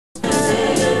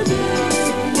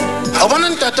bona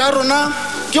ntata rona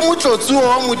ke motlotsuo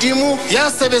wa modimo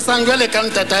ya sebesang jwale ka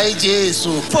ntata e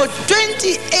Jesu. For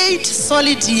 28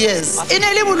 solid years e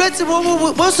ne le bolwetse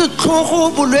bo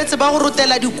setlhogo, bolwetse ba go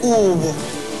rotela dikobo.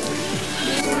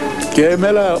 Ke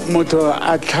emela motho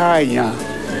a tlhanya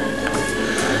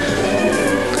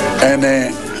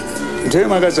ene ntho e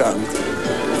makatsang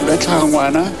ba tlhaga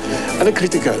ngwana a le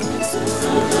critical o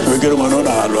ke re ngwana o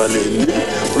na halwa le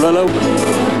o lala.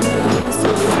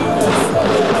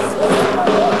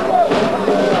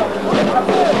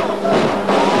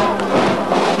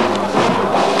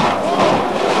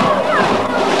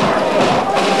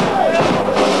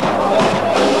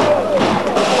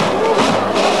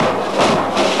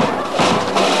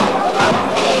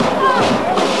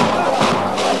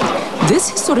 This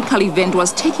historical event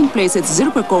was taking place at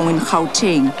Zirpekong in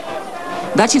Gauteng.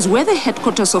 That is where the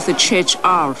headquarters of the church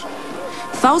are.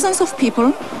 Thousands of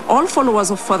people, all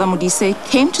followers of Father Modise,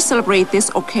 came to celebrate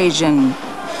this occasion.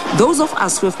 Those of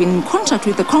us who have been in contact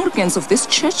with the congregants of this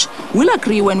church will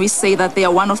agree when we say that they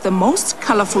are one of the most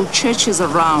colorful churches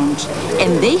around,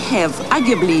 and they have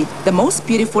arguably the most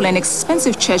beautiful and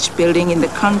expensive church building in the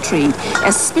country,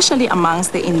 especially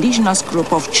amongst the indigenous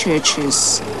group of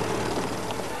churches.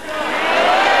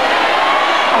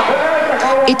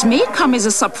 It may come as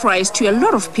a surprise to a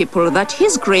lot of people that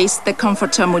His Grace the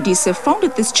Comforter Modise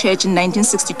founded this church in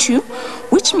 1962,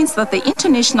 which means that the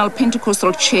International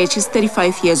Pentecostal Church is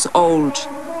 35 years old.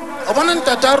 Bona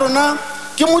ntata rona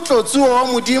ke motlotsuo wa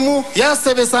modimo ya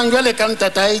sebesang jwale ka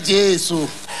ntata e Jesu.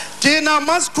 Tina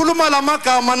masikhuluma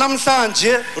lamagama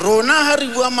namhlanje. Rona ha re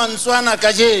bua mantswana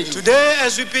ka jeno. Today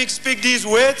as we speak these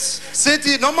words,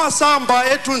 sithi noma samba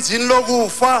ethunzini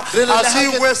lokufa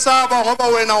asikwesaba ngoba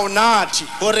wena unathi.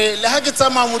 Hore le ha ke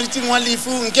tsama moriting wa lefu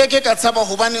nkeke ka tshaba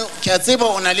hobane ke a tseba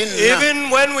o na le nna. Even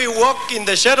when we walk in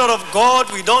the shadow of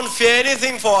God, we don't fear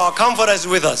anything, for our Comforter is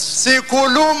with us.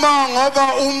 Sikhuluma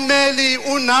ngoba ummeli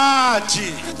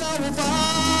unathi.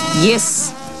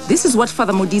 Yes, this is what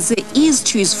Father Modise is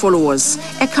to his followers,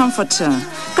 a comforter.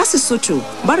 Ka Sesotho,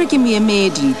 ba re ke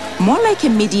moemedi, more like a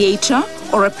mediator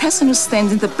or a person who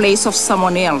stands in the place of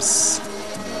someone else.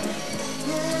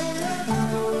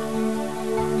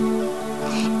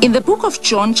 In the book of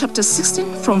John, chapter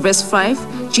 16, from verse 5,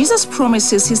 Jesus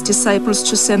promises his disciples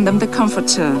to send them the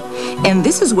Comforter. And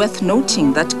this is worth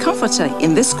noting that Comforter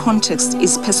in this context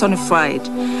is personified.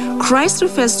 Christ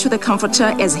refers to the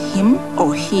Comforter as him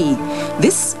or he.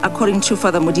 This, according to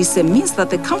Father Modise, means that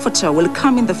the Comforter will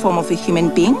come in the form of a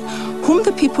human being whom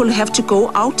the people have to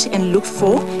go out and look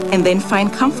for and then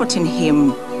find comfort in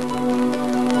him.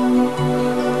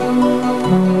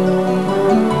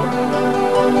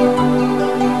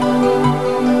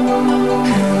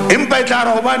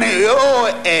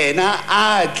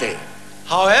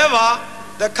 However,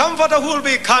 the Comforter who will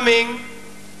be coming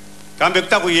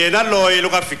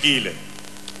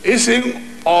Ising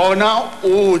ona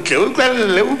utle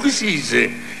utlele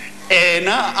ukwisise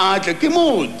ena atle ke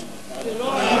motho.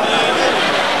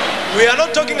 We are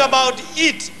not talking about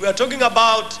it, we are talking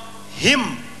about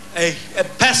him, a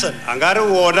person. Angare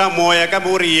wona moya ka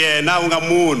buri yena unga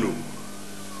munhu.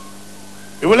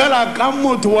 Ibolela ka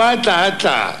motho wa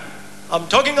tla. I'm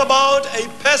talking about a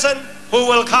person who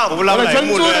will come.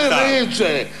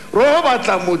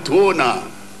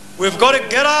 We've got to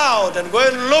get out and go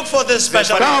and look for this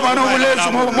special person.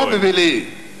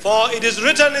 For it is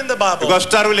written in the Bible.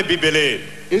 Not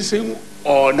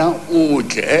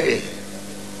it.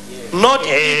 Not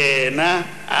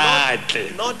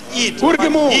it. But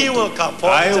he will come.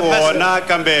 For it's a person.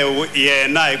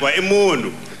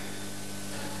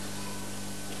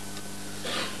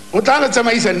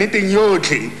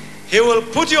 He will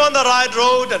put you on the right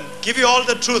road and give you all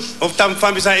the truth. For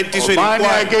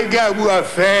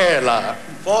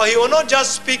he will not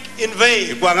just speak in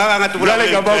vain.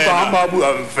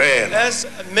 There's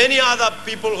many other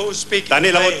people who speak in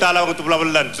vain.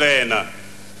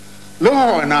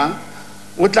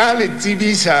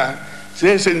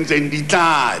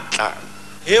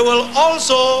 He will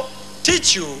also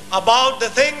teach you about the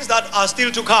things that are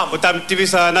still to come.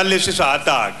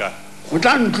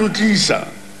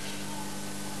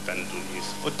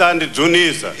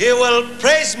 He will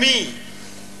praise me.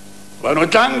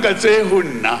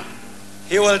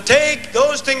 He will take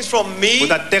those things from me,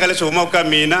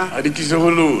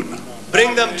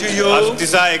 bring them to you,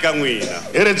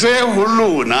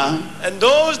 and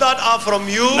those that are from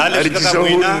you,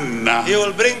 he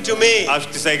will bring to me.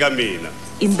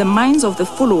 in the minds of the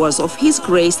followers of His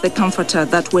grace, the Comforter,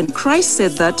 that when Christ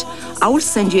said that, "I will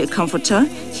send you a Comforter,"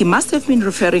 He must have been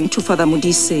referring to Father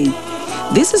Modise.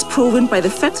 This is proven by the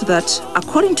fact that,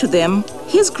 according to them,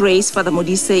 His grace, Father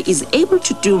Modise, is able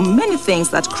to do many things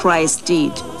that Christ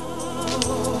did.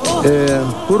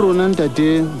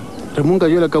 Re monka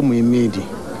jwela ka moemedi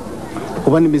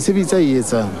gobane mesebetsi a e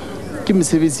etsang ke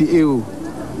mesebetsi eo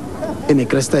e ne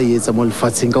Kriste a e etsa mo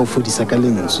lefatsheng ka go fodisa ka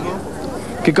lentswe.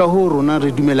 Ke ka ho rona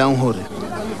re dumelang hore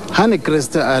ha ne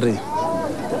Kriste a re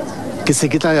ke se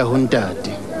ke tla ya ho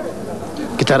ntate,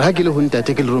 ke tla re ha ke le ho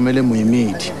ntate ke le romele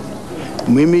moemedi.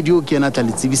 Moemedi o ke ena tla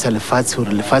le tsebisa lefatshe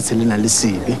hore lefatshe le na le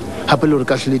sebe hape le hore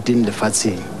ka hle teng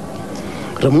lefatsheng.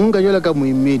 Re monka jwela ka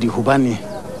moemedi hobane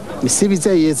mesebetsi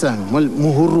a e etsang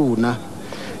mo ho rona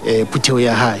phutheo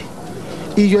ya hae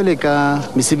e jwale ka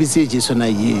mesebetsi e Jesu na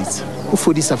e etsa o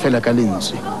fodisa fela ka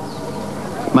lentswe.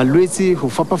 Malwetse ho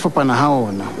fapafapana ha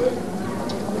ona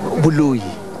boloi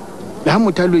le ha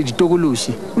motho a lwe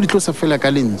ditokoloshi o di tlosa fela ka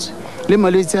lentswe. Le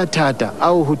malwetse a thata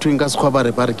ao ho thweng ka sekgoba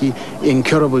re bare ke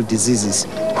incurable diseases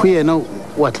ho yena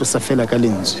o a tlosa fela ka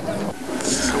lentswe.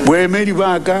 Boemedi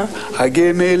ba ka ha ke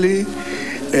emele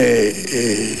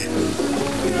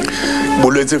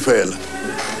bolwetse fela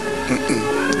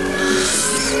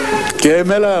ke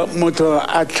emela motho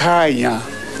a tlhanya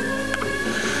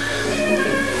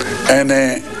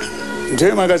ene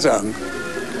ntho makatsang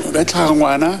ba tlhaga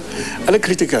ngwana a le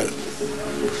critical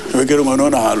be ke re ngwana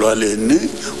ona a lwa lenne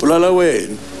o lala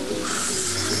wena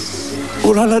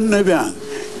o lala nne bjang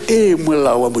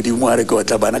molao wa modimo a re ke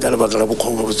batla bana ka lebaka la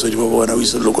bokgoma botsodi ba bona o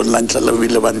ise lelokong la ntlha la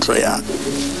bobedi le ba ntlo yang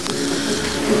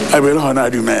a be le gona a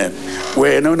dumela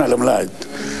wena o na le molato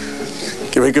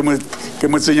ke be ke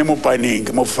mo tsenya mo paneng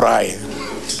ke mo fry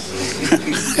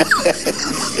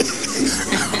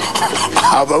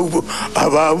a ba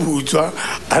butswa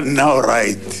a nna all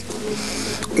right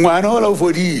ngwana o la o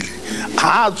fodile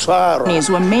a tshwarwa.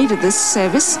 Were made at this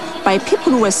service by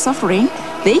people who were suffering.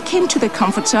 They came to the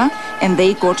Comforter and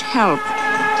they got help.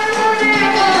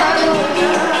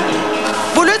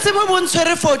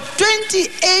 For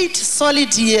 28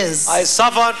 solid years. I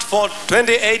suffered for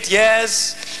 28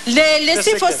 years. Le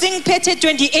for sing pete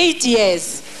 28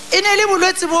 years.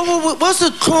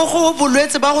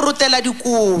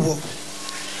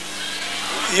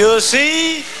 You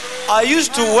see, I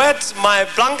used to wet my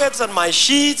blankets and my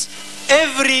sheets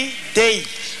every day.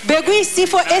 Every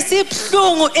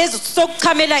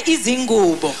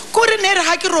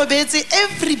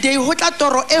day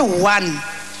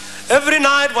every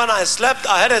night when I slept,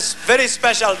 I had a very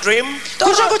special dream.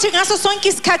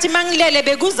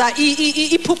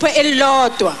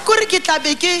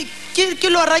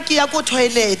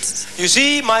 You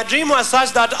see, my dream was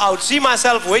such that I would see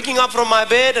myself waking up from my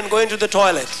bed and going to the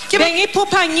toilet.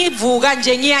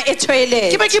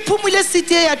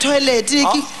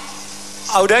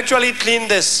 I would actually clean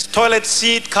this toilet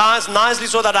seat cars nicely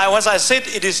so that as I sit,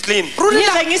 it is clean.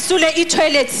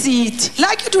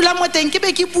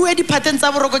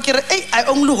 I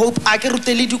only hope I can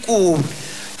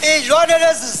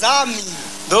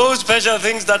Those special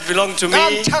things that belong to me,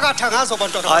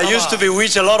 I used to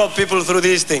bewitch a lot of people through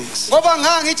these things. For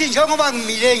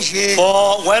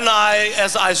when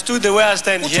as I stood the way I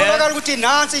stand here,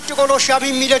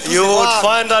 you would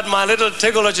find that my little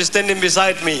tegology is standing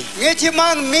beside me.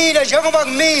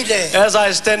 As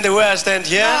I stand the way I stand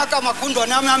here,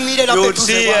 you would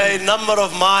see a number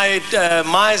of my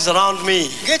mice around me.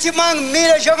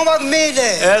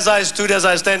 As I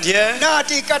stand here,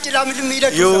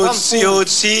 you would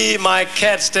see my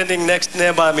cat standing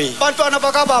nearby me.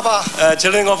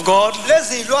 Children of God,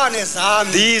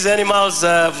 these animals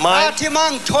mine.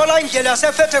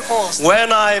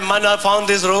 When I found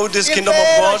this road, this kingdom of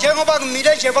God,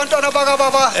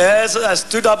 as I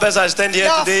stood up as I stand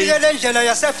here today,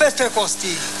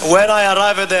 when I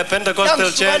arrived at the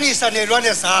Pentecostal church,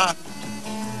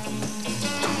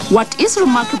 what is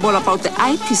remarkable about the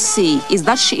IPC is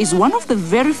that she is one of the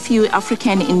very few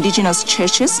African indigenous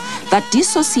churches that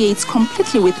dissociates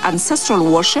completely with ancestral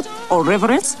worship or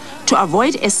reverence to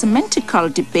avoid a semantical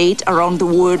debate around the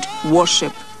word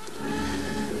worship.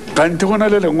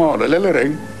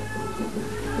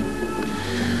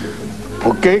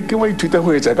 Okay, ke wa ithuta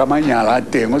go etsa ka manyala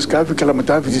teng o ska fikela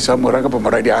motho a fitisa mora ka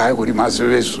pomoradi a go di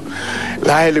masebeso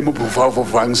la ile mo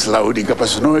bofafofang slaudi ka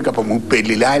pasno ka pa mo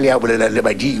pele la ile a bolela le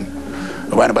badimo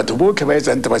bana batho botlhe ba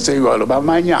etsa ntse ba tseyalo ba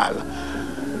manyala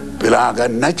pela ga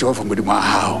nna tšwa fa modimo a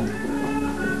hao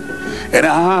ena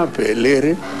hape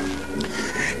lere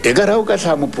e ka ra o ka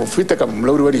tlha moprofeta ka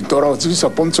molaodi wa ditora o tsebisa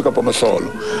Pontsho ka Pomohlolo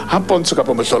ha Pontsho ka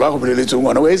Pomohlolo a go boleletse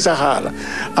ngwana o etsagala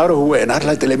a re ho wena a re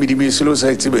latela medimo e selo o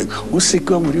sa e tsebeng o seke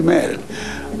wa modimela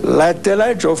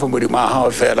latela Jehova modimo wa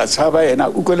hao fela tshaba yena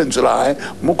utlwe lentswe la hae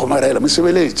mo kgomarela mo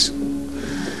sebeletsi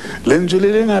lentswe le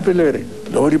leng gape le re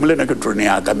legodimo lena ke trone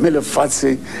yaka mme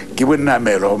lefatshe ke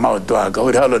bonnamelo maoto a ka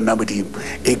gore ha lo nna modimo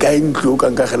e ka ntlo o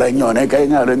ka nkagelang yona e ka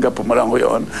eng a lo nka phomolang go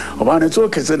yona gobane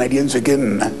tsotlhe tsena di entswe ke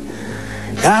nna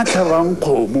ya tlhabang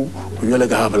kgomo o jale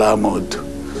ka ga bolaya motho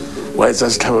wa etsa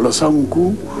setlhabelo sa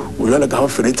nku o jale ka go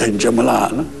fenethantše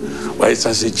molala wa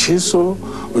etsa setšhiso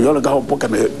o jale ka go poka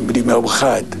medimo ya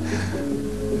bogate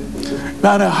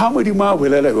nane ga modimo a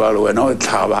bolela jalo wena o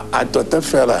tlhaba a tota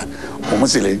fela o mo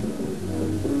tseleng.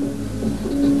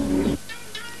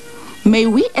 May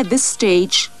we at this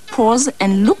stage pause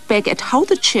and look back at how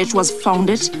the church was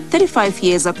founded 35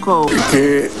 years ago.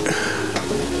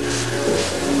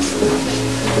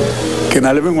 Ke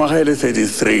na le mengwaga e le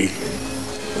 33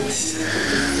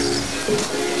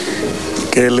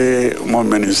 ke le mo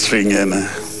ministering ena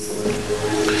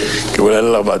ke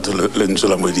bolelela batho lentswe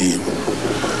la modimo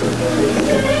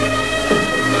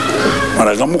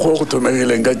mara ka mokgwa go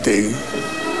thomegileng ka teng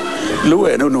le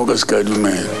wena o ne o ka se ka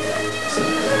dumela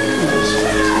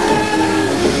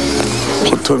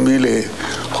go thomile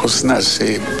go sena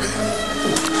sepe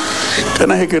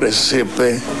kana he ke re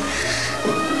sepe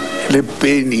le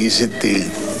peni se teng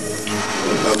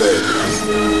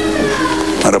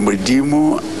mara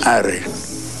modimo a re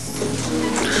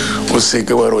o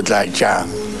seke wa re o tla jang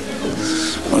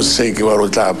o seke wa re o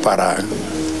tla aparang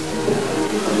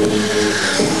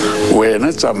wena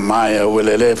tsamaya o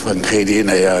bolele evankhedi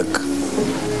ena yaka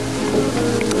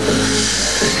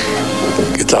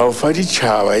ke tla o fa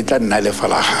ditšhaba e tla nna lefa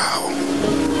la gago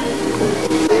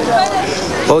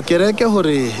o kereke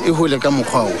gore e hole ka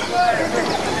mokgwa o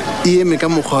e eme ka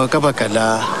mokgwa ka baka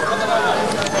la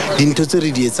dintho tse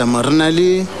re di etsang re na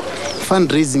le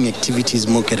fundraising activities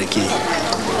mo kerekeng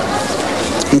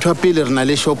ntho ya pele re na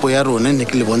le shopo ya rona ne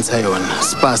ke le bontsha yona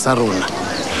spa sa rona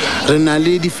re na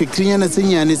le di-factorynyana tse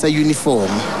nyane tsa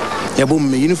uniform ya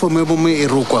bomme uniform ya bomme e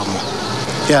rokwa mo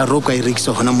ya rokwa e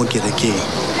rekiswa gona mo kerekeng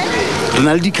re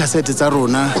na le di-cassette tsa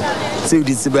rona tseo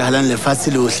di tsebegalang lefatshe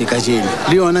leotlhe ka jeno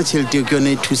le yona tšhelete eo ke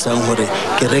yone e thusang gore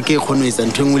kereke e kgone ho etsa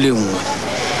ntho engwe le nngwe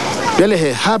jale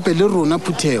he hape le rona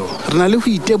Phuthego re na le go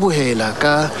itebogela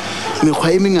ka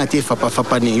mekgwa e mengata e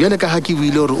fapafapaneng jale ka ga ke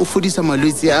buile gore o fodisa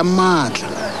malwetse a maatla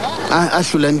a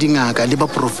hlolang dingaka le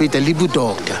baprofeta le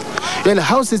bodoctor jale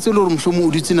ha o setse le gore mohlomong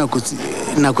o dutse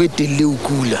nako e telele o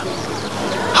kula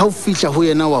ha o fihla ho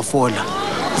yena wa fola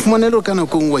o fumanele gore ka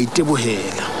nako ngwe wa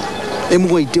itebogela e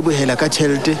mongwe wa itebogela ka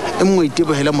tšhelete e mongwe wa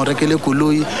itebogela morekele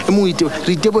koloi e mongwe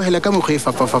re itebogela ka mekgwa e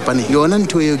fapafapaneng yona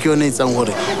ntho eo ke yona e tsang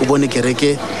gore o bone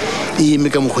kereke e eme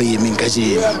ka mokgwa e emeng ka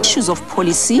jeno. Issues of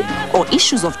policy or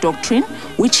issues of doctrine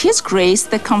which His Grace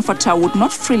the Comforter would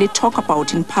not freely talk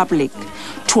about in public.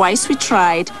 Twice we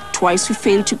tried, twice we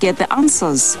failed to get the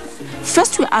answers.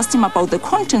 First we asked him about the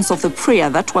contents of the prayer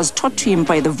that was taught to him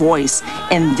by the voice,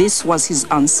 and this was his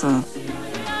answer.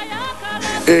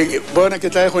 Bona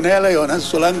ke tla go neela yona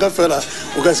solanga fela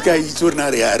o ka se ka itse re na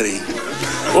re ya reng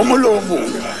o molomo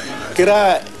ke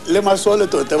ra le masole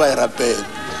tota ba e rapela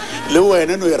le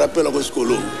wena no e rapela go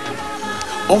sekolong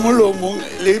o molomo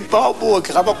le ba bo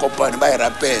ke ga ba kopane ba e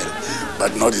rapela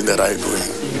but not in the right way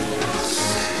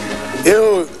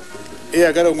eo e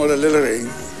ya ka le ngolo le reng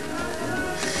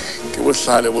ke bo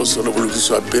hlale bo solo bo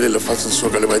lokiswa pele le fatse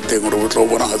soka le ba teng gore bo tlo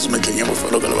bona ga tsome kenya bo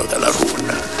felo ka le baka la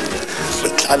rona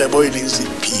tlhale bo e leng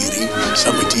sephiri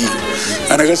sa modimo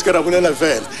ana ka se ka ra bolela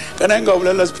fela kana enga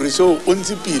bolela sephiri seo o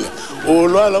ntse pila o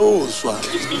lwala o swa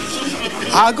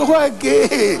a go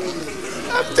ke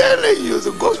I'm telling you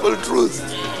the gospel truth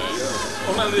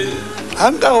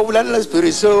hanga go bolela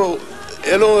sephiri seo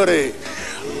e le gore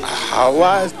ha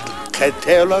wa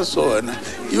kgethelwa sona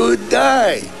you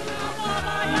die.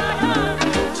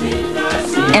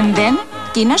 And then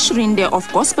Tina Shrinde of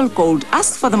Gospel Gold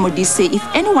asked Father Modise if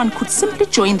anyone could simply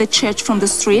join the church from the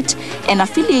street and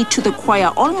affiliate to the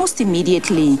choir almost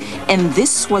immediately, and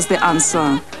this was the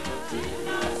answer.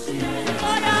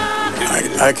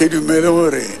 I can't remember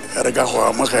re ka go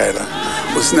amogela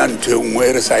o sena ntho e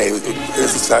nngwe re sa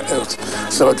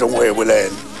batlang go e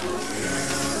bolela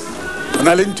go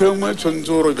na le ntho e nngwe tshwanetse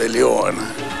gore be le yona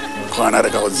gona re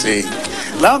ka go tsenya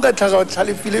la o ka tlhaga o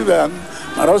tlhalefile bjang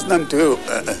mara o sena ntho eo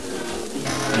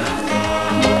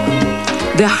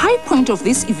The high point of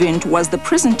this event was the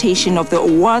presentation of the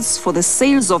awards for the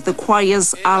sales of the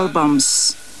choir's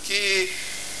albums.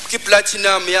 Ki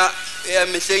platinum ya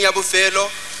mehleng ya bofelo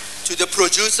to the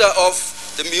producer of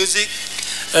the music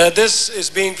This is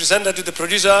being presented to the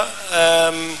producer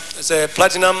as a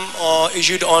platinum or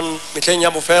issued on Mitlenya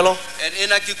Bufelo.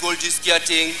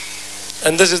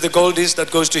 And this is the gold disc that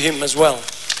goes to him as well.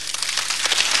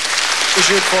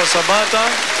 Issued for Sabata.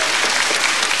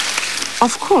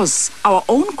 Of course, our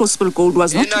own gospel gold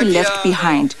was not to be left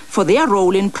behind for their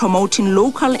role in promoting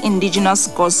local indigenous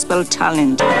gospel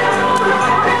talent.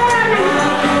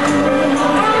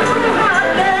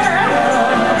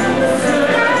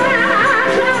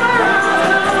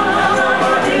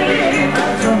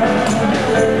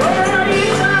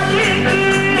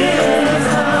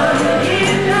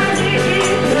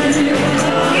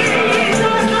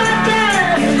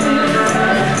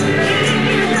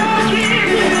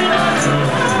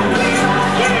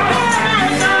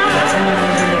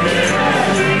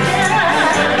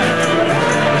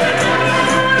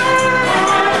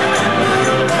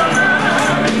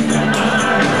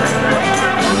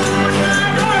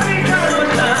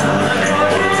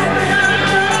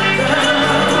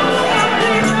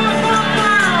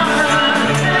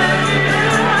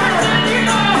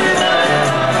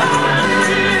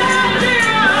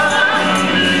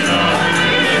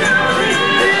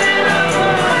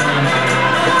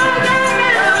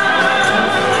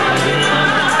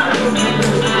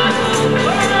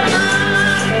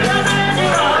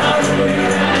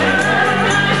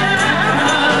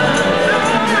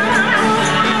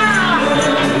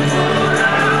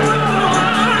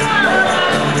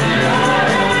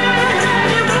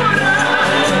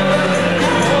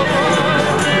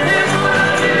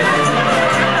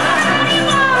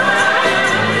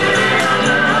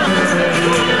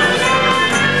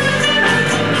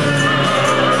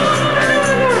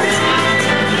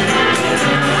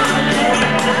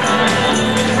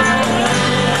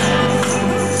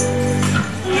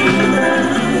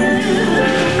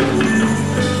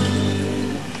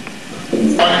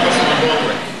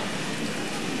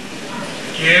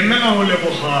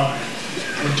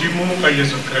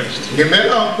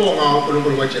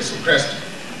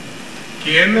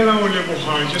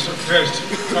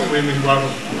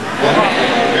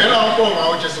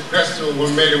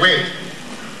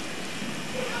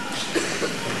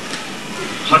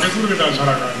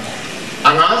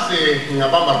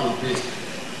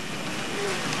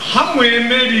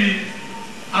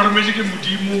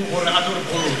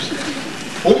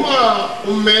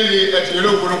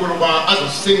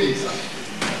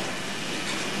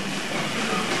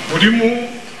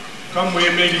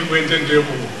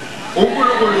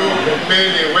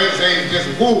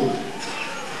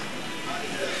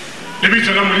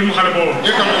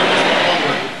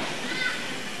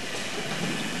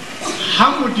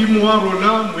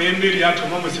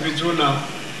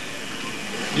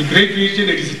 The great region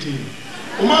existing.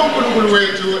 I'm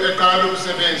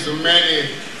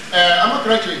a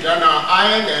graduate and I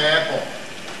am airport.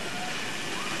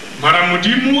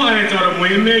 Maramudimu aitara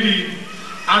Moemedi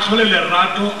actually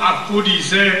Lerato Akudi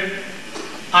said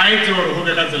Aitor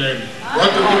Hogatelem.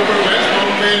 What the West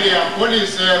Momelia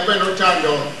police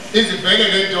Penotando is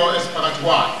Benedetto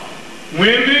Esparatua.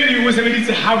 Moemedi was a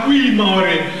little Hawi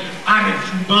Maore. And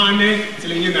Fumane,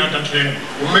 Selena Tatlem.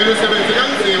 Many 7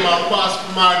 pass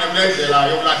man and Nezela,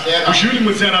 Yola, shooting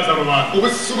with Sarah Zarova, who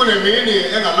was soon a many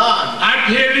and a lot. I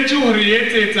paid to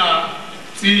create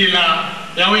Sila,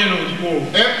 Yawano,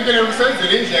 Epidemic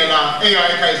Sensela,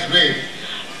 AI is great.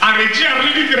 I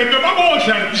really remember about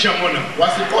Shamona.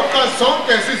 Was the podcast song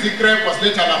as the crepe was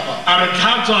later up.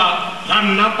 Aratata,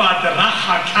 Ranapa, the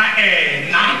Raha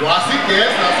Kae, was it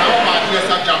guess as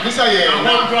our Japanese?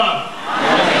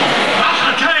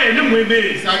 Raha no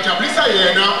mwebe. Sa Japanese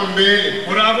yena umbele.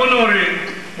 Urabonore,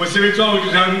 musebetsi wa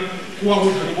utshang kwa go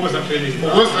thubosa fele.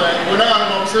 Bosa, bona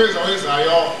ga musebetsi wa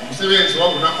ezayo, musebetsi wa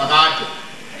bona phakate.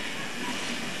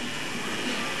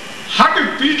 Hape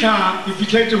pika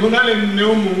ifitlhetse hona le nne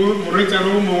o mongwe moretsana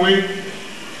o mongwe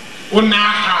o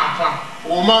nagafa.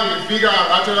 Uma ngifika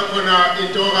ngathola khona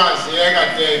intokazi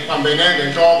ekade iphambene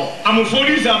ngenhloko.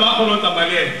 Amufundisa abakhona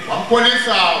tamalele.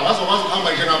 Wampolisa wazokwazi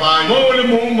ukuhamba njengabanye. Mole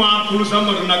moma khulusa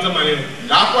amaruna tamalele.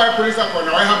 Lapho ayipolisa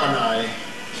khona wayehamba naye.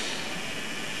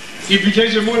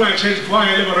 Ifitlhetse mona church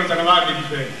choir le baretsana ba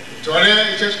bidifela.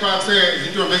 Jole church choir se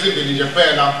izinto ezimbili nje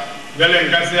kuphela. Vele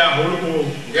ngase ya holuko.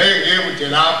 Ngeke kude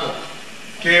lapho.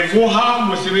 Ke vuha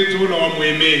mosebetsi ona wa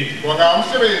moemedi. Bona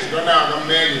umsebenzi lona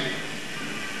kammeli.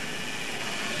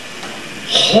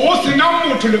 Hosi na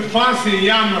muthu lefatshe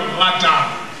ya mrata.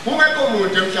 Kungekho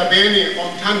umuntu emhlabeni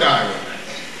omthandayo.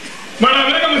 Mara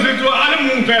vele msebenzi ale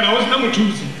mumphela hosina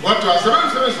muthusi. Kodwa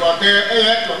sebenzi wakhe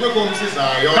eyedwa ngekho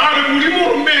umsizayo. Kanti mulimo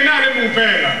rumena ale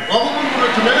mumphela. Ngoba umuntu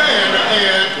uthumele yena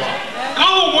eyedwa.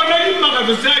 Awubona imaka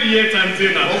se a di etsang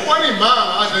tsena Ngokubona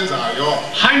imanga azenzayo.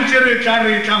 hantse re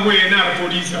tla ho yena re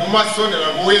fodisa Uma sisondela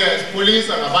kuye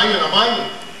sipolisa ngabanye.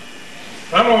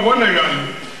 ra ba bona jalo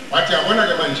Wathi yabona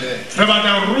ke manje. re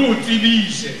batla re o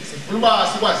tsebise Sifuna uba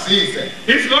sikwazise.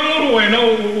 e se ka gore wena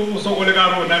o sokole ka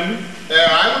rona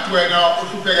Hayi ukuthi wena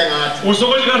uhlupheke ngathi. o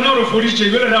sokole ka rona o re foditse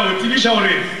ebile ra o tsebisa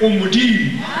gore o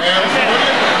modimo Usibone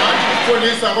ngathi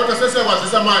sipolisa kodwa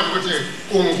sesekwazisa manje ukuthi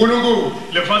unguNkulunkulu.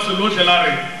 lefatshe lotlhe la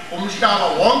re Umhlaba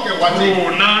wonke wathi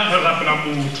rona re rapela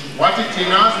motho wathi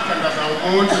thina sithandaza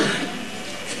umuntu.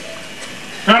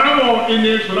 karabo e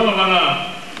ne tlola ba bangata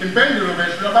Impendulo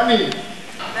behlula abaningi.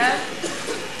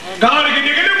 ka gore ke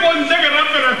ne ke le kontle ke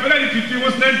rapela fela diphiting o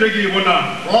sena ntho e ke e bonang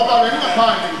Ngoba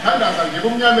bengingaphandle ngithandaza nje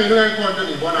kumnyameni ngekho into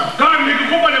engiyibonayo. ka gore ne ke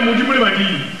kopane modimo le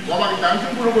badimo Ngoba ngidamisa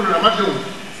uNkulunkulu namadlozi.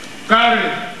 ka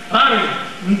re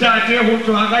ntate go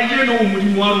tloga ka eno o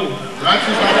modimo wa rona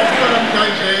Ngathi baba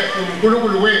namhlanje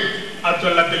uNkulunkulu wethu a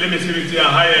tswelela pele mesebetsi ya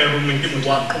hae ya romeng ke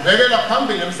modimo waqhubekela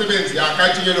phambili nemisebenzi yakhe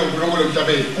athiyele uNkulunkulu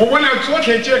emhlabeni. go bona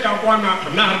tsotlhe tše ka kwana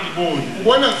rena ga re di bone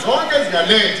Ubona zonke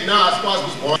ezingalethi na asikwazi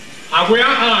ukuzibona. a ko ya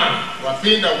gare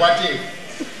Waphinda wathi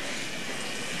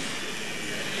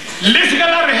le seka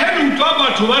la re he le utlwa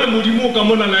batho ba re modimo o ka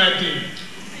mona la ya teng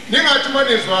ningathi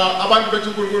manizwa abantu bethu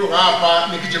uNkulunkulu ngapha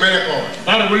nigijimele khona.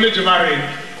 ba re boletse ba re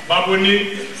ba bone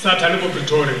satane ko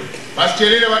pretoria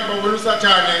Basitshelile abantu babona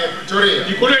uSathane ePretoria.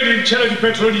 dikolo di ntšhela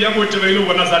dipetroli ya bote ba ile go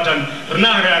bona satane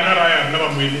rena re ya ka raya rena ba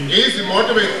moemong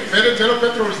Izimoto bevele thelo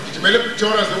petrol sigijimele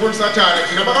ePretoria zibona uSathane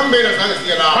thina bakambeni azange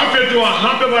siye ba lapho. fetoga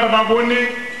gape ba re ba bone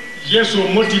yesu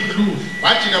mo diplu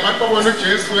Bathi nabantu babona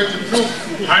uJesu ethi blue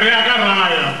ga re ya ka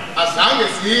raya azange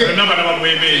siye rena bana ba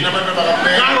moemeng thina abantu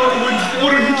bakambeni. ka o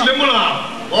re dutile molao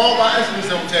Ngoba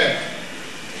esinise umthetho.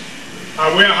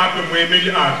 a boya gape moemedi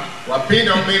a re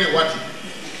Waphinda ummeli wathi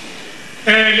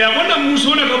le ya bona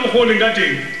mmuso o ne ka mokgwa o leng ka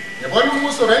teng yabona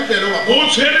umbuso ngendlela o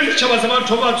tshwere setšhaba sa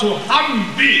batho ba batsho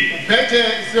hampe uphethe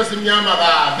isiyo simnyama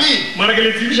kabi. mara ke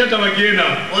le tsebiša taba ke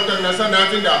ena Kodwa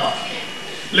kunasanansi indaba.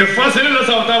 lefatshe le la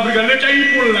south africa le tla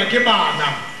ipolola ke bana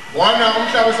Bona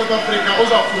umhlaba weSouth Africa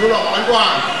uzakhululwa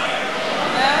ngabantwana.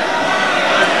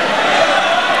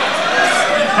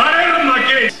 ga re re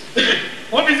makete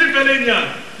ofisi fele nyana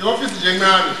Iofisi nje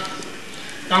encane.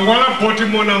 ka ngwala boti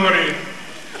mona gore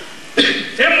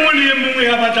e mongwe le e mongwe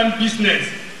ya batlang business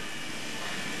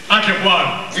a tle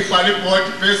kwano Ibhale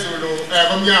ibhodi phezulu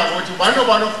komnyango ukuthi ubani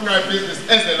nobani ofuna ibhizinisi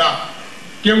eze lapha.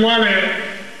 ke ngwale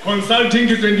consulting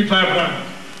ke 25 rand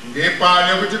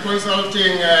Ngibhale ukuthi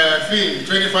consulting fee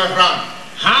 25 rand.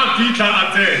 ha fitlha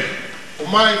a tsena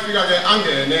Uma ifika ke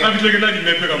angene a fitlhe ke na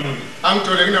dimepe ka mona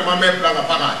angithole kunama-map la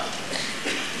ngaphakathi.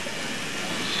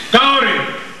 ka gore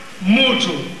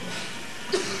motho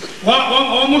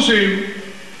wa mosweu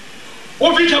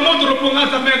o fitlha mo toropong a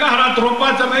tsamaya ka gara toropo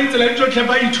a tsamaya tsela di tsotlhe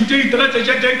ba ithute diterata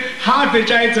tša teng ga a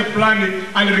fetša a etse plane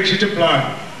a le rekisitše plane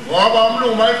Ngoba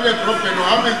umlungu uma efika edorobheni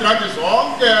uhamba izitrati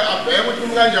zonke abheke ukuthi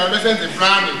umi kanjani besenza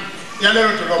iplani yalelo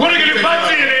dolobha. gore ke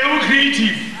lefatsele ya bo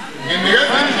creative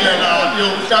Nginikeza indlela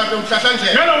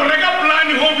yomhlahlandlela. fela o reka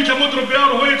plane go o fitlha mo toropo ya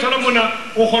gore go e tshwana mona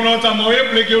o kgona go tsamaya o ye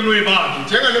poleke o no e batla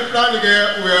Njenga le plani ke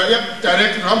uya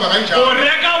direct uhamba o kanjani.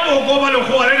 reka bokoba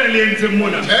lekgowa le le le entseng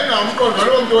mona Thenga umqondo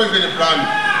walowo muntu owenze le plani.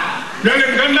 jale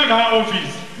nka nna ka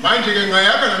office Manje ke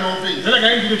ngayaka nama-ofisi. fela ka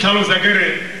ntse ke tlhalosa ke re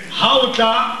ga o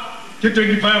tla ke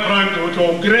 25 rand o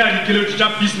tlo kry-a dikeletso tša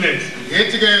business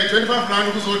Ngithi ke 25 rand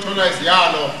ukuzothola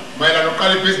iziyalo mayelana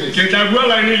nokuqala ibhizinisi. ke tla bua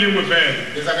line e le nngwe fela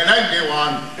Ngiza nge-9 day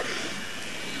 1.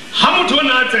 ga motho o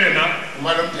ne a tsena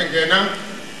Uma lo mntu engena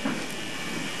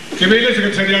ke beile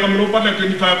secretary ya ka mone o patla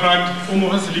 25 rand o mo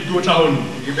fa selipi o tla gone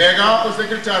ngibeka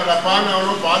usekretary laphana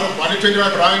unobhala ubhale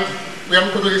 25 rand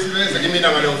uyamqhubekisile kimina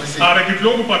ngale ofisini. a re ke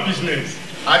tlo kopa business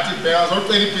Athi bheka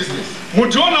zocela ibhizinisi.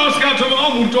 motho ona o se ka thoma o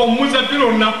moto o mmotsa pele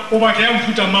o nna o batla ya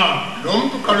mofuta mang Lo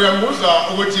muntu uqala uyambuza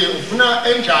ukuthi ufuna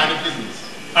enjani ibhizinisi.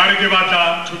 a re ke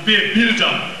batla to be a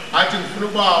builder Athi ngifuna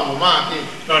ukuba ngumakhi.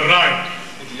 right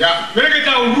Ngithi ya bele ke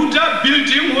tla o ruta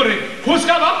building gore go se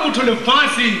ka ba motho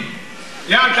lefatsheng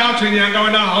ya tla tshwenyang ka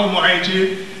wena ga o mo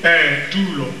gaetse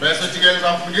tulo bese thi ke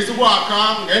ngizafundisa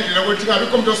ukwakha ngendlela yokuthi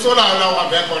ngabikho umuntu osolayo la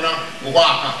uhambe khona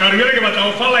ngokwakha. ka re bele ke batla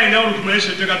go fa line ya gore fumane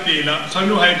tšhelete ka pela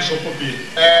tshwanele go ga dishopo pele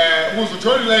Ukuze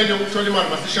uthole ilayini yokuthola imali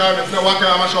masishane funa wakhe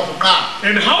amashophu kuqala.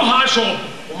 and ga o ga shop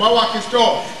Uma wakhe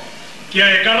istore ke a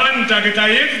e garanta ke tla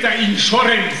etsetsa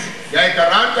insurance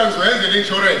yayigaranta ngizoyenzela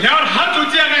i-insurance. ya gore ga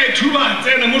tsotsi ya ka e thuba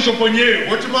tsena mo shopong eo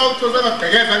Ukuthi uma uthose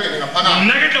angagqekeza angene ngaphakathi.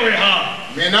 nna ke tla o e gapa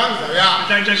Mina ngizawuyapha. ke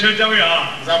tla ntša tšhelete ya o e gapa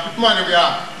Ngizapha imali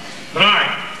kuyapha.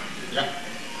 right Ya.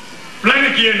 plane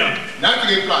ke ena Nanti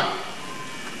ke iplan.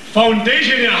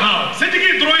 foundation ya gago setse ke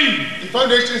e drawing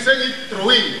I-foundation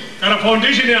sengiyidrowile. kana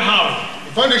foundation ya house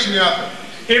foundation yakho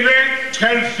ibe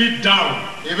 12 feet down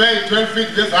ibe 12 feet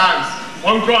ngezansi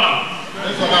wangqwa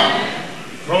ezona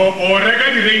o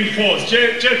reka di reinforce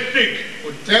che thick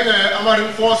uthenge ama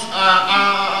reinforce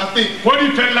a thick ko di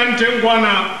phela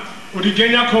ntengwana o di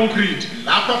kenya concrete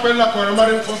lapha phela khona ama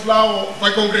reinforce lawo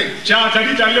fa concrete cha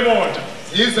di tla le bota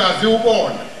izazi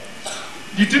ubona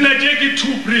ditina je ke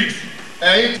 2 bricks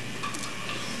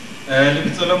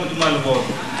lebitso la modimo a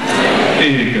lebota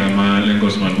igama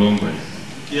lenkosi malibongwe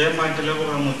ke ema ke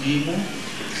leboga modimo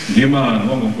ngima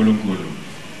ngibonga uNkulunkulu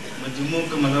modimo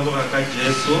ke mo leboga ka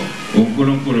Jesu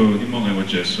uNkulunkulu ngibonga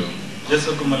ngoJesu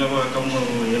Jesu ke mo leboga ka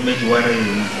moemedi wa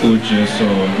rena uJesu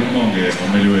ngibonge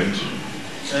ngomeli wethu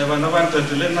bana ba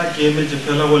ntate le nna ke emetse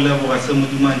fela go leboga se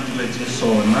modimo a ntiletseng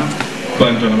sona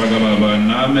bantwana bakababa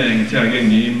nami ngithi ake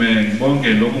ngime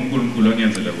ngibonge lokhu uNkulunkulu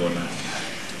angenzele kona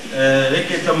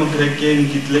ke tla mo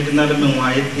kerekeng ke tle ke na le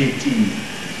mengwaga e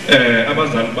 13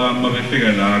 abazali bami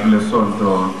befika la kule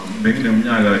sonto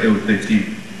bengineminyaka ewu-13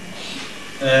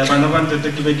 bana ba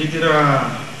ntate ke be ke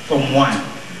dira form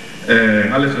 1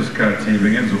 ngaleso sikhathi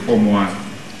bengenza u-form 1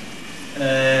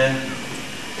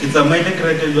 ke tsamaile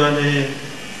kereke jwale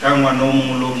ka ngwana o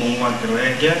mongwe le o mongwe wa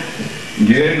kereke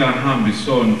ngiye ngahamba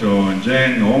isonto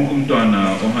njengewonke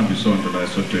umntwana ohamba isonto la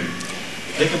esontweni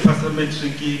ke phasa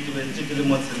matric ke be ntse ke le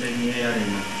mo tseleng e ya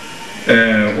rena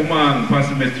uma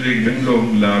ngiphasa matric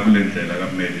bengiloko la kule ndlela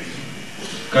kaMeli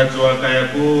ka tloga ka ya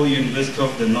ko University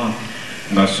of the North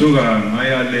ngasuka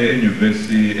ngaya le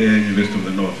University of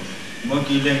the North mo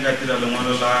ke ileng ka dira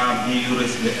lengwalo la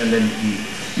B.Juris le LLB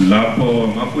lapho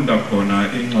ngafunda khona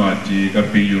incwadi ka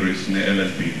B.Juris ne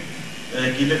LLB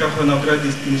ke ile ka kgona go kry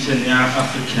distinction ya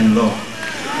African law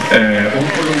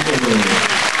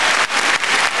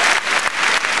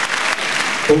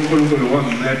uNkulunkulu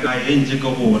wanginceda ayenje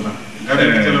kobola ngabe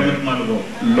ngitshela ukuthi maloko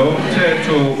lo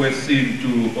mthetho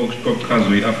wesintu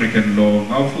okuchazwe i-African law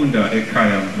ngawufunda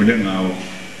ekhaya ngivule ngawo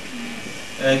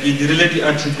ke dirile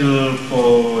di-article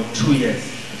for 2 years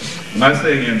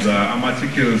ngase ngenza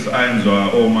ama-articles ayenzwa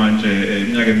omanje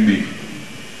iminyaka emibili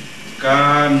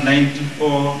ka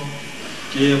 94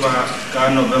 ke ba ka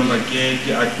November ke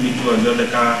admitiwa jwale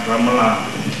ka Ramolao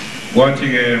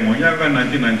kwathi-ke ngonyaka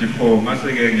ka-1994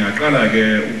 ngase-ke ngiyaqala-ke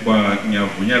ukuba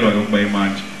ngiyavunyelwa-ke ukuba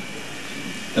imantshi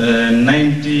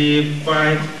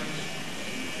 94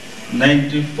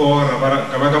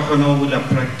 ka ba ka kgona go bula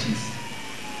practice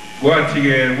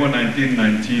kwathi-ke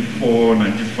ngo-1994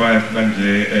 95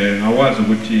 kanje ngakwazi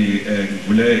ukuthi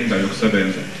ngivule indawo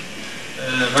yokusebenza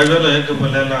ga jwale ke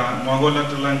bolela ngwaga o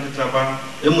latelang ke tla ba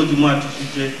e modimo a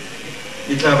thusitse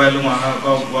e tla ba le ngwaga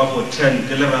ka wa bo 10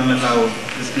 ke le ramelao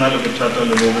ke sena le bothata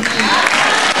le bo bokgolo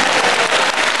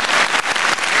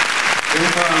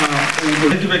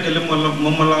ke be ke le mo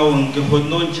molaong ke kgonne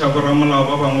go ntšha boramolao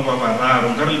ba bangwe ba bararo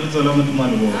nka re lebitso la modimo a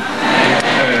le bona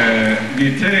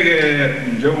ngithe-ke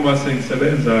njengoba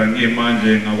sengisebenza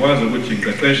ngiyimanje ngakwazi ukuthi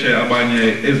ngiqeqeshe abanye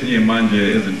ezinye imanje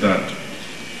ezintathu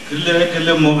ke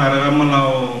le mo gare ga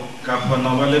molao ka kgona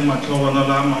go ba le matlhogono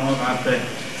la mangwe gape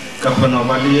ka kgona go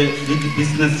ba le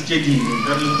di-business tše dingwe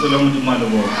ka re lebitso la modimo a le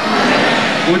bona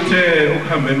uthe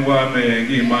ukuhambeni kwami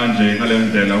ngiyimanje ngale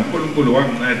ndlela uNkulunkulu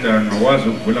wanginceda ngakwazi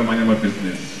ukuvula amanye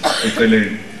amabhizinisi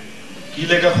eceleni ke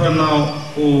ile ka kgona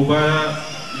go ba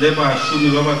le bašomi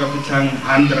ba ba ka fitlhang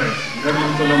 100 nka re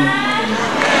lebitso la modimo a le bona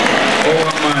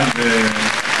owamanje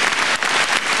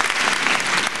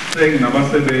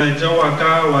senginabasebenzi wa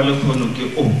ka wa lekgono ke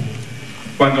o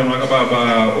bantwana bakababa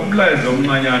umlayezo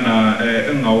omncanyana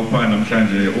engingawupha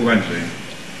namhlanje ukanje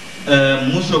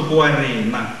mmuso ko wa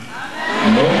rena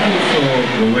lo mbuso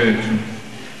ngowethu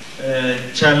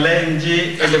challenge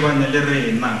e lebane le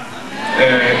rena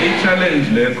i-challenge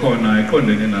le khona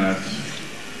iqondene nathi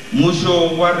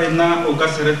mmuso wa rena o ka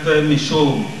se re fe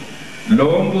mešomo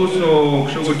lo mbuso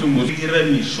kusho ukuthi umbuso dire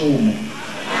mešomo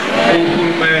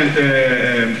urhulumente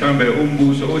mhlambe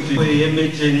umbuso uthi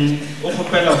emetseng o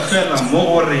gopela fela mo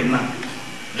go rena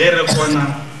ge re kgona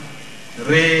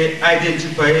re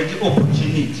identify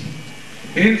di-opportunity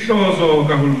inhloso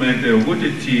kahulumende ukuthi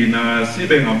thina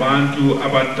sibe ngabantu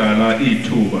abadala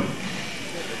ithuba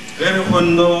ge re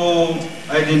kgonne go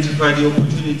identify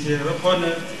di-opportunity re kgone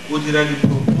go dira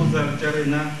di-proposal tša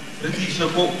rena re tliše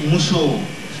ko mmusong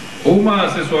uma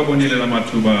sesiwabonile la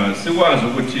mathuba sikwazi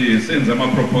ukuthi senze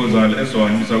ama-proposal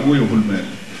esizowahambisa kuyo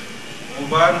uhulumende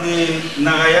gobane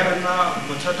naga ya rena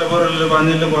bothata bo re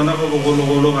lebane le bona bo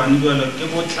bogologolo gane jalo ke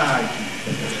botlhaki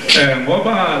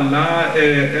ngoba la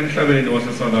emhlabeni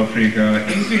wase-South Africa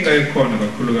inkinga ekhona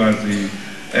kakhulukazi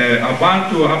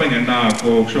abantu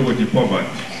abengenakho kusho ukuthi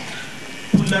poverty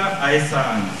pula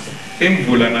ayisana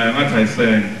imvula nayo ngathi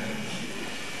ayisene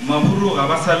maburu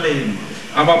abasalema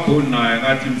ababhuni naye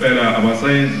ngathi impela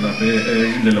abasayenzi lapha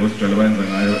indlela kwesijwayele bayenza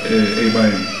ngayo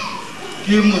ebayeni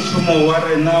ke mošomo wa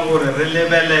rena gore re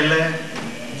lebelele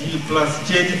di-plus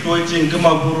tše di tloetseng ke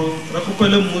maburu re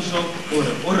kgopele mmušo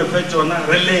gore o re fe tšona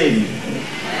re leme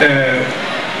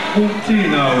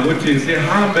kuthina ukuthi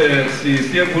sihambe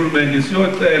siye kuhulumeni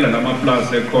siyocela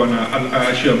lamaplasi ekhona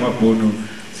ashiya amabhunu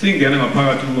singene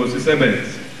ngaphakathi kuwo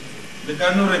sisebenze le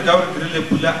ka no re ka gore ke re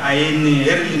lepula a ene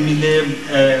e re lemile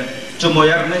tšomo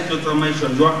ya rena e tlo tsamaišwa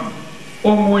jwang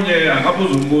omunye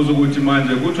angabuza umbuzo ukuthi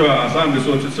manje kuthiwa asihambe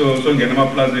songena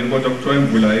emaplazini kodwa kuthiwa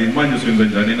imvula yini manje siyenze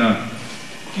njani na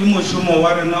ke mošomo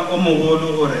wa rena o mogolo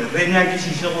gore re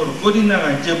nyakišiše gore ko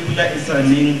dinaga tše pula e sa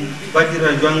neng ba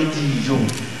dira jwang dijo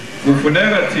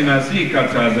kufuneka thina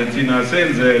siyikhathaze thina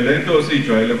senze le nto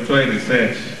siyijwayele kuthiwa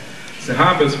i-research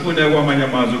sihambe sifune kwamanye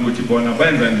amazwe ukuthi bona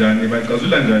bayenza njani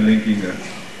bayixazula njani le nkinga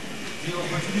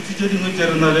di-opportunity tše dingwe tše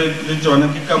rena le tšona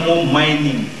ke ka mo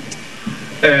mining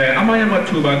amanye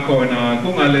amathuba akhona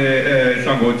kungale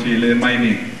hlangothi le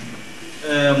mining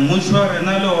mmušo wa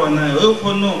rena le ona o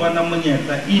kgone go bona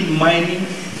monyetla in mining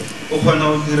o kgona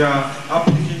go dira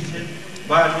application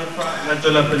ba lefa la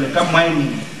tswela pele ka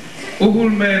mining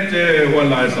uhulumende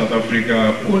wala eSouth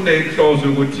Africa unenhloso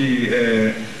ukuthi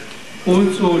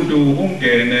unsundu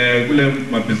ungene kule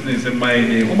mabhizinisi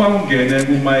emayini uma ungene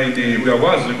kumayini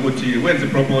uyakwazi ukuthi wenze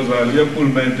proposal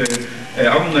yehulumende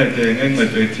akuncede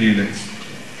ngencedo ethile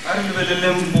a re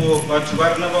lebelele mbo batho ba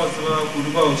rena ba o tseba kudu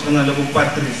ba o tshwana le bo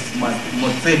Patrice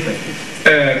Motsepe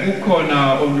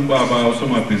kukhona omnye ubaba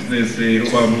usomabhizinisi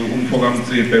ubaba umfoka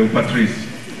Motsepe uPatrice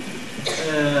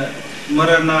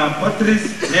marana Patrice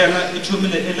yena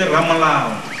ithumile ele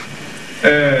ramolao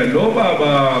lo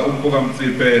baba umfoka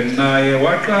Motsepe naye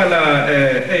waqala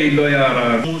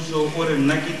eyiloyara mmušo o re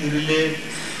nna ke dirile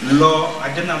law a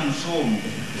ke na mošomo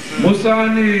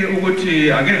musani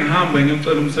ukuthi ake ngihambe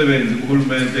ngiyocela umsebenzi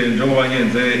kuhulumende njengoba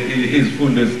ngenze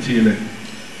izifundo ezithile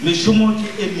mishumo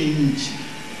ke eminji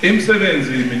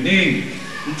imisebenzi miningi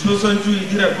nthuso nje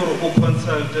uyidira gore o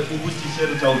consult ubuthisha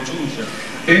tsa uthusha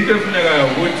into efunekayo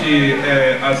ukuthi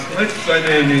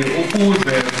asincedisaneni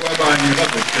ukuze kwabanye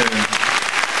bazothenga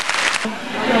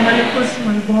amale Nkosi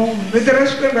malibongo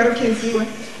veterashwe barakhenziwe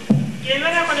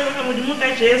yena khona bakamudimo ka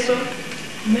Jesu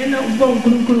mina ubonga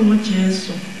uNkulunkulu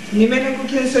ngoJesu nimene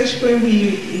kukhensa xikwembu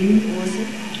inkosi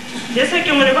Jesu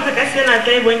ke mone ba ka sena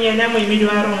tla ibonyela moyimedi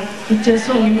wa rona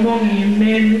Jesu ngibonga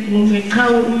ngimeli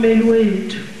ngechawe umeli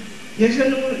wethu Yesu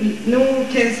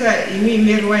nukhensa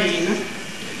imimeri wa yina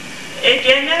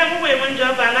ekenela kubuyemo nje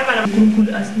bana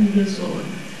uNkulunkulu asinike zona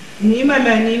nima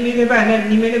la nimile bana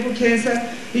nimele kukhensa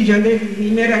ijonde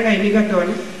nimera ngayinika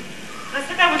tona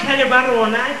asika buhlale ba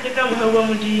rona ke ka mohawu wa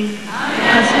modimo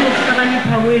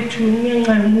asinokuhlakanipha kwethu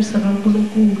ngenxa yomusa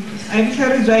kaNkulunkulu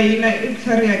ayibuhlari yina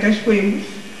ibuhlari ya ka xikwembu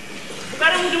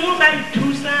ukare modimo ba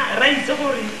nthusa ra itse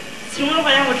gore simolo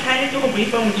ga ya go tlhale ke go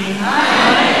boifa modimo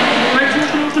wathi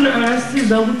uNkulunkulu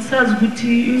angasiza ukuthi sazi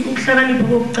ukuthi ukuhlakanipha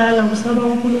kokuqala kusaba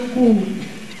uNkulunkulu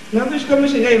ngakho xikwembu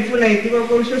xi nga hi pfuna hi tiva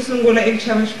ku xo sungula eku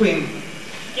xava xikwembu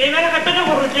ke ivela gape le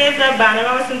go rotloetsa bana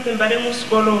ba ba sentseng ba le mo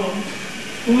sekolong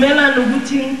umela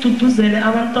nokuthi ngigcugcuzele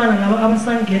abantwana laba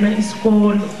abasangena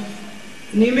isikolo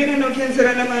nimene no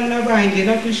khensela labana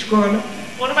bangena kwixikolo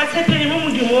gore ba tshepele mo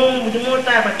modimong modimo o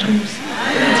tla ba thusa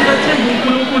ukuthi ba thembe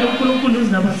uNkulunkulu uNkulunkulu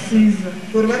uzabasiza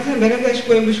gore ba thembele ka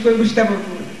xikwembu xikwembu xi ta va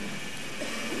pfuna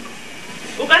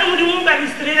ukari modimo o ka re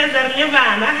sireletsa re le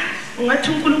bana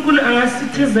ungathi uNkulunkulu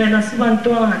angasithezela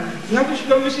sibantwana ngakho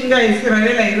xikwembu xi nga hi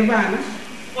sirhelela hi ri vana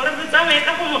gore re tsamaye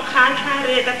ka go mokgatlha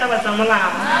re ka taba tsa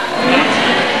molao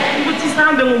ukuthi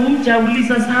sihambe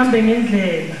ngokumjabulisa sihambe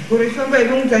ngendlela gore hi famba hi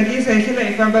ku n'wi tsakisa hi tlhela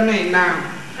hi famba na hi nawu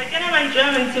ga ke na mantšu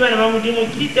a mantsi bana ba modimo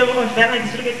ke ditebogo fela ke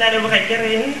sure ke tla leboga ke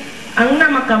reng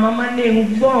anginamagama amaningi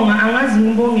ukubonga angazi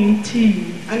ngibonge ngithini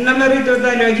aninamarito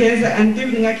talo yo khensa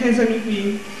antivi ni nga khensa ni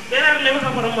kwini fela re leboga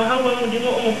gore mohawu wa modimo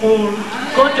o mogolo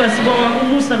kodwa sibonga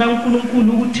umusa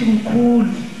kaNkulunkulu ukuthi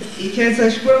mkhulu hi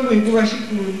khensa xikwembu hikuva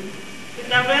xikulu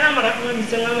Zabuyela morago mo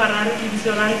bisong a mararo ke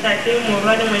biso la ntate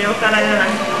morwa le moya o kalalela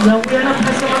zabuyela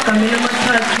phasa magamela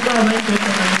amathathu baba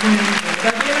indodana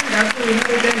zabuyela ngakho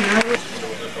yinto nawe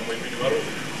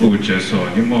uJesu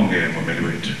ngimonge ngomeli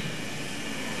wethu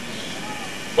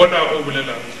bona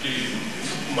ubulela ukuthi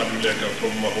umaluleka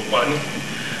from Mabopane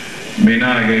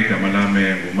mina ke igama lami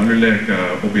ngumaluleka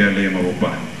obuyale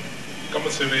Mabopane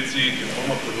kamsebenzi ke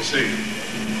mapholiseni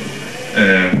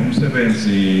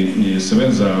umsebenzi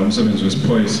ngisebenza umsebenzi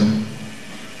wesiphoyisa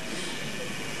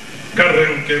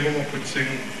karenke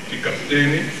mapholiseni ke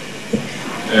kapteni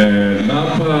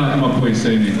lapha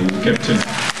emaphoyiseni ngu-captain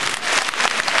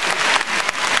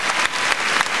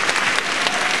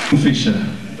Fisher.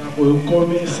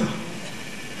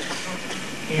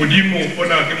 Modimo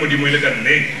ona ke modimo ile ka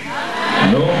nne.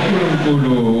 Lo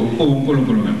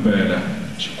uNkulunkulu ngempela.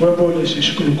 Xikwembu lexi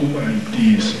xi kulukumba hi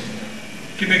ntiyiso.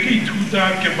 Ke ne ke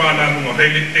ithuta ke bala ngwaga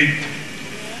ile 8.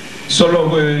 Solo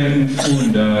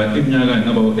ngifunda iminyaka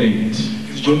engaba u8.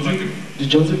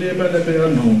 Ndidyondzile malembe ya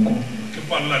 9. Ke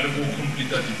bala le ku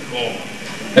complete diploma.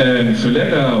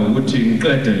 Ngihlulela ukuthi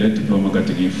ngiqede le diploma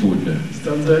kade ngiyifunda.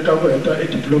 Sitandzeka ku heta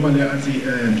diploma leyi a ndzi yi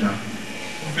endla.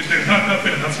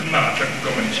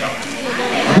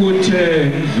 Kuthe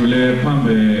ngidlule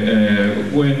phambe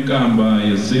kwenkamba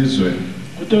yezizwe.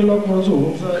 Kuthe lokho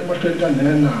ngizohomsa emahlweni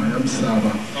kanena ya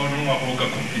misava.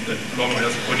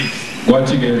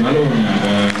 Kwathi ke ngalowo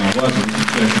nyaka ngakwazi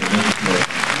ukuthi diploma.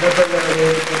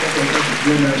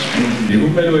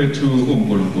 Umeli wethu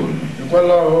uNkulunkulu.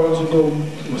 Hikwalaho ndzi ngo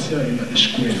hosi ya hina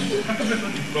exikwembu.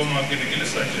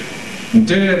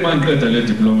 Ngithe mangiqeda le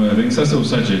diploma bengisase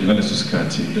usajeni ngaleso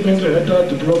sikhathi. Ngiheta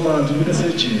diploma ndivile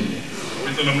sejeni.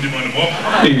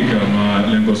 Igama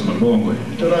lenkosi Malibongwe.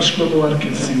 Ngithola xikwembu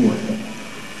warikhensiwe.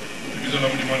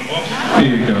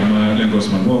 Igama lenkosi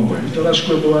Malibongwe. Ngithola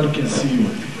xikwembu warikhensiwe.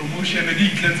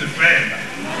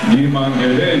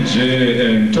 Ngimangele nje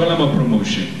ngithola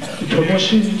ama-promotion.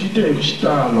 Promotion jite hi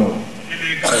xitalo.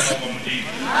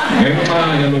 Ngenxa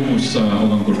yalo musa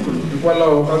okaNkulunkulu.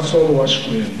 Hikwalaho ka nsolo wa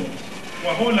xikwembu.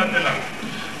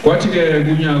 Kwathi ke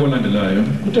kunyaka olandelayo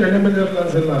kuthe lembe leri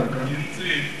landzelaka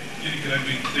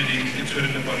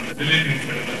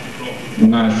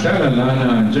ngahlala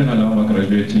lana njengalawo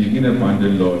magraduate nginebhande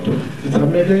elilodwa.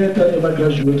 Ngitsamele tani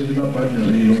magraduate limabhande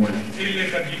rin'we.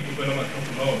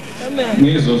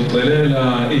 Ngizozicelela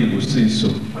iy'busiso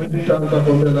A ndzi ta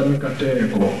kombela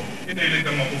mikateko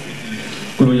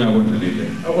kulo nyaka odlulile.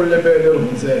 a ku lembe leri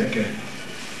hundzeke.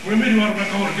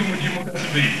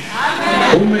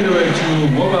 Umeli wethu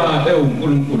ngoba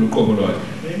ewuNkulunkulu uqobo lwakhe.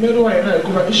 Muyimeri wa hina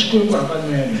hikuva i xikwembu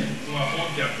hakanene.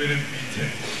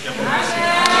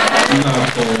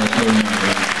 Ngakho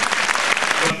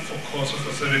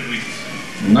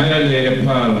ngaya le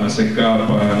ePaarl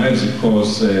ngaseKapa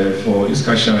ngezikhosi for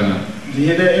isikhashana.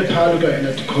 Ndiyile ePaarl ka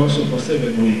ena tikhoso for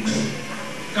 7 weeks.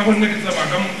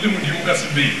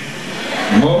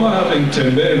 Ngoba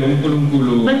bengithembele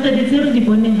uNkulunkulu. Bantaditsero di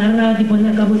bone hara di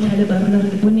bona ka botlhale ba rona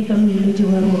di bone ka moeledi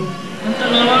wa rona.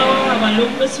 Bantwana baba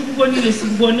balokhu esikubonile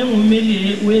sikubone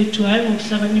ngomeli wethu hayi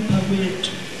ngokuhlakanipha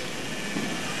kwethu.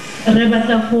 Re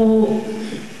batla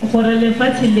gore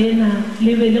lefatshe lena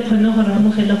le be le kgone gore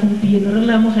amogela gompieno re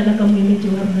le amogela ka moeledi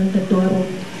wa rona ntate wa rona.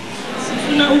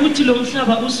 Sifuna ukuthi lo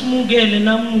mhlaba usimukele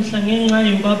namuhla ngenxa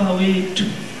yobaba wethu.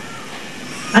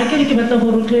 Akere ke batla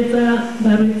go rotloetsa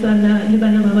barwetsana le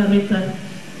bana ba barwetsana.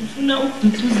 Ufuna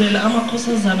ukududuzela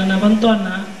amakhosazana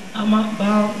nabantwana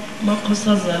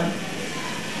amakhosazana.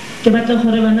 Ke batla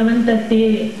gore bana ba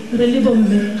ntate re le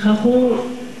bomme ga go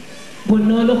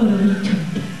bonolo gore re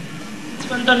ithute.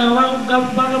 Bantwana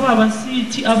baba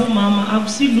sithi abomama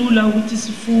akusilula ukuthi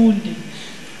sifunde.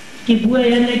 Ke bua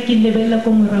yana ke lebella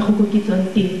ko morago ko ke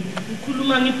tswang teng.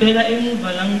 Ukhuluma ngibheka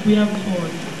emuva la ngibuya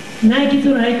khona. Na ke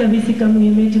tsore ha ka bisi ka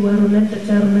moemedi wa rona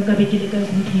tata rona ka bekele ka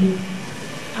gompieno.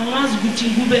 Angazi ukuthi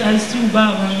kube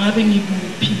ayisiubaba ngabe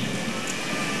ngikuphi.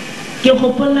 Ke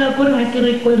gopola gore ha ke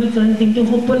re ko re tswang teng ke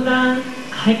gopola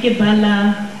ha ke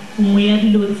bala nngwe ya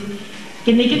dilotsi.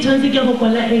 Ke ne ke tshwanetse ke go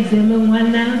kwala exam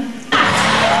ngwana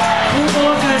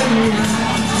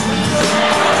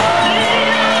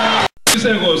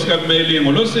Iseko sikameli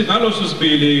ngaloso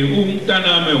sibili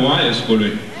umntanami waya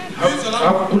esikolweni.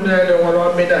 Akukunene n'wana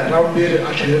wa mina hi ravumbirhi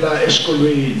a tlhelela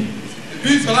exikolweni.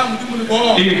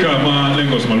 Igama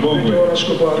lenkosi Malibongwe. Vito ra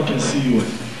xikwembu a ri khensiwe.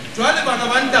 Jwale bana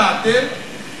ba ntate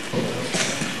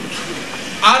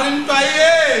a ri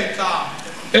ntwayetla.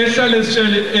 Ehlale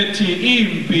sitshele ethi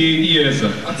impi iyeza.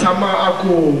 A tshama a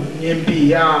ku nyimpi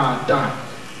ya ta.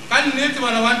 Ka nnete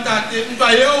bana ba ntate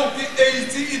ntwa eo ke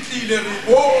AIDS e tlile re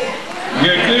bo.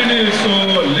 Ngeqiniso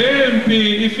lempi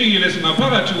ifikile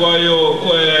singaphakathi kwayo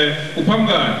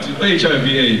uphakathi HIV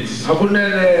AIDS.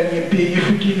 Hakunene nyimpi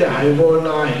ifikile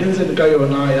hayibona hi le ndzeni ka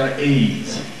yona ya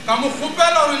AIDS. Ka mo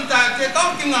kgopela hore ntate ka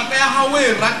ke ngaka ya hawe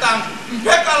e ratang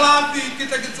mpheka lapi ke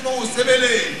tle ke tseba ho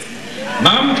sebeletsa.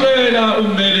 Ngamcela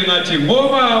ummeli ngathi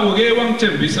ngoba uke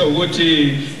wangithembisa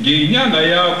ukuthi ngiyinyanga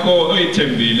yakho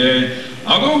oyithembile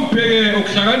akungipheke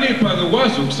ukuhlakanipha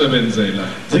ukwazi ukusebenzela.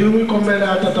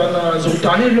 Ngikukombela tatana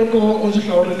zokutani loko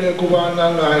uzihlawurile kuba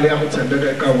nanga ya ku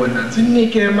tshembeka eka wena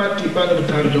tsinike matimba le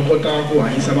vutlhari byo kota ku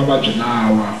hanyisa mavabyi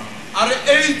lawa. Are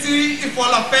AIDS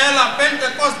ifola fela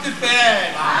Pentecost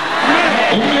fela.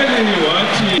 Ummeli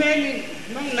wathi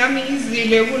nami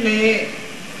izile kule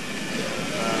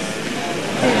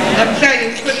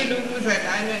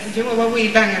njengoba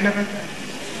kuyilanga labadala.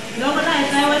 Loko la hi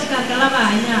hlayiwa exikarhi ka lava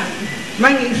hanyaka.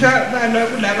 Mangisabalwa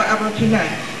kulaba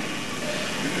abaphilayo.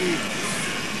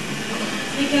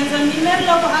 Hi khensa Mimeri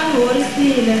loko a ni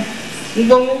horisile.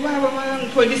 Ngibonga ubaba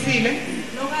mangipholisile.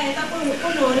 Loko a heta ku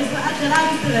ni horisa a tlhela a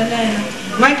ni sirhelela.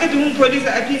 Maqeda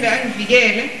ukungipholisa aphinde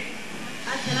angivikele.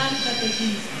 A tlhela a ni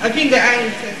katekisa. Aphinde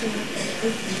angisekele.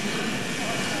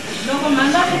 Loko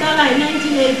mhani va fika laha hi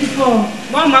 1984.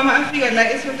 Mama afika la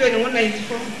esontweni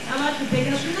ngo-94. A va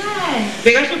hlupheke swinene.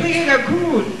 Bekahlupheke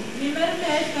kakhulu. Mimeri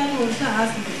leyi fika ni horisa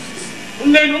asma.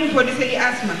 Umeli ungipholise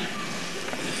i-asthma.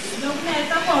 Loko ni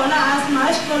heta ku hola asma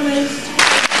exikolweni.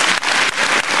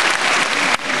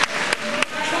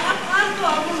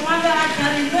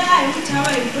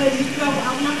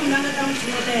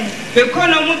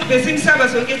 Bekhona umuntu besingisaba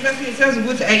sonke eklasini sazi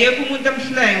ukuthi akekho umuntu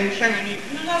amhlulayo ngokuhlanganile.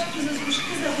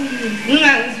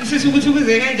 Ngingazwisisi ukuthi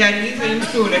kuze kanjani ngize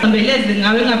ngimhlule. Ambeleze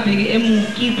ngawe ngabheki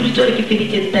emuki ipritori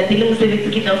kifike sitatile umsebenzi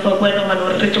kidla kwa kwena noma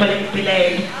norecho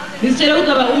balempilele. Ngisitshela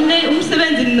ukaba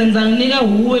umsebenzi ngizanika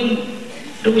huwe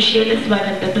lokushiyela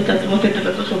sibana ntatothathu mofeto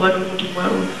basosobana umuntu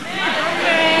maro.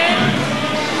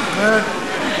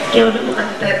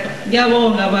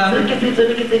 Ngiyabonga baba.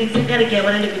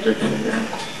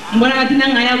 Mbona ngathi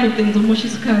nangaya kude ngizomosha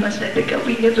isikhathi.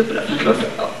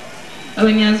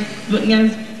 Ngiyazi.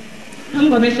 Phambi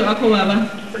kwamehlo akho baba.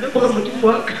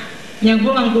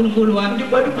 Ngiyakubonga uNkulunkulu wami.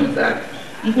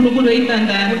 uNkulunkulu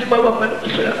oyintandane.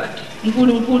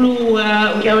 uNkulunkulu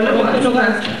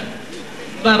ukhulukazi.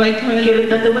 Baba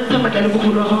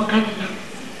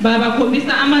Baba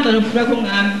khombisa amandla lokuphila kwakho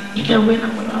ngami.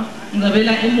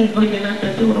 Ngizabela emuva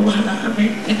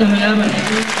egameni labantu.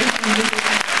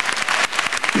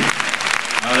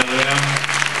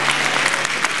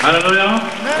 Hallelujah.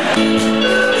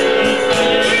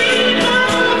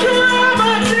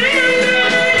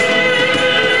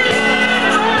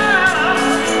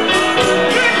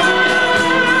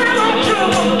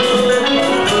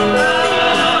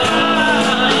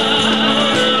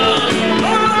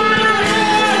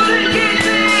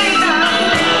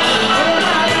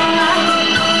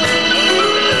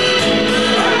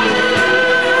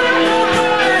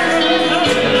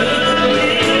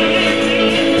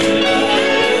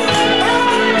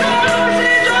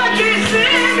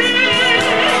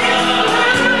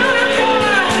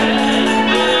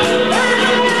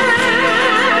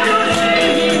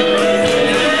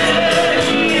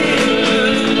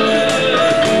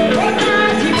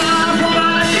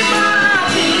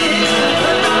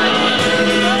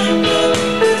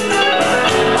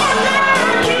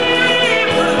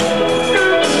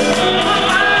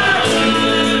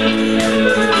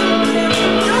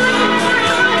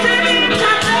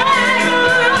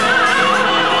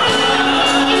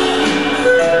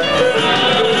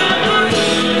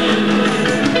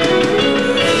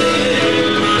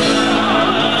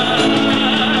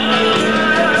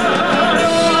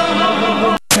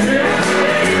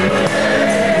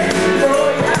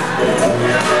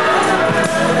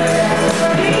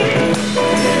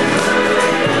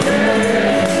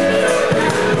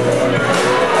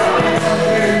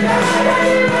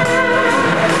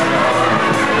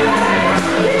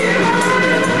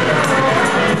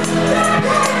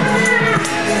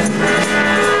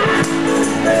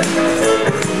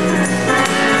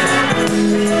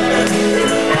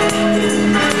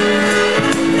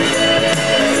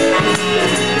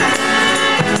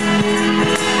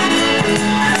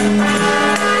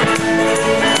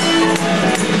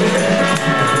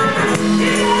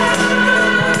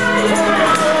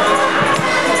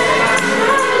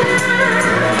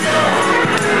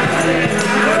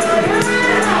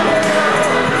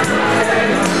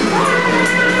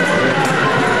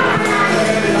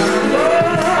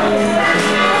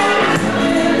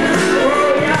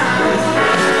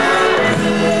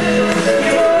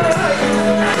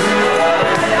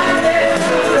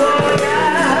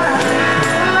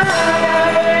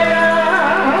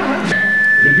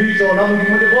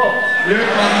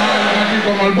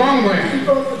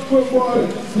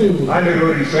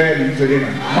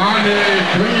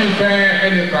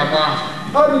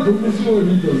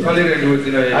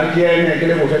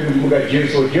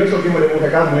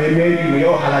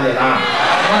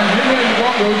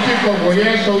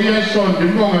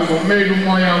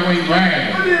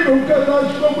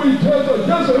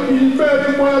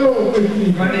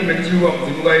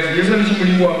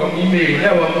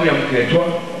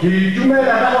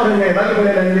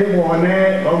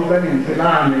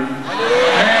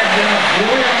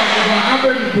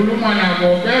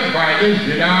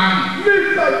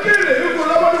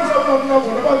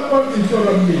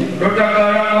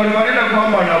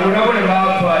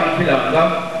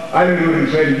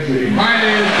 Hallelujah.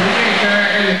 Mane kunika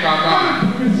elikama.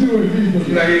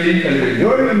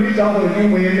 Yori misa ho ni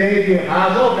moyemedi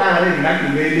azo kare na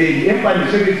kumedi empa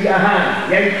ni sebeti aha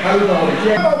ya ikhaluka ho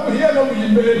tse ba hiya mo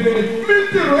yimbelele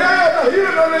mitiro ya na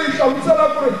hiya na le ishamsala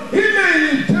kure ile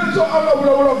itenso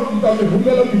amabula ku mtame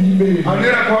humela muyimbeli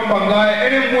anera kwamba ngaye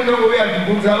ene munhu owe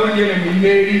adibunza onyele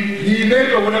muyimbeli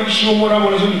yimelo bona mishumo ra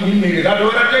bona zo muyimbeli ra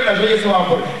dora tenda zo yeso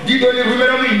wapo dido ni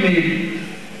humela muyimbeli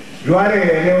Luare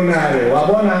leonare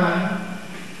wabona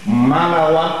mama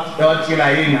wa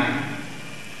Chilaina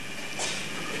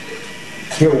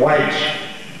ke white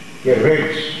ke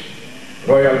red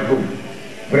royal blue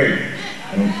red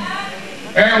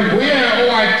nguye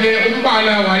owathe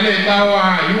umbala waleta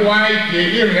wa white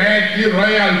i red i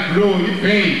royal blue i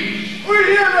beige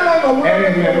uyiyena la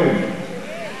maroon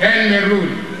and maroon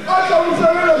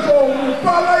asamsebele so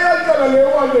umbala yandlela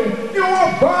lewane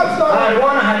iwabhasa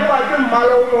ayibona hadiwa ke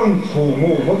mbala umonzumo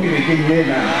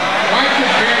ngokilekenyena wathi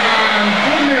bheka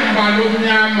ngifune mbala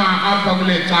omnyama apha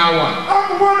kule cawa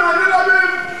akubona nelabe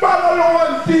mbala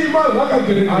lowantima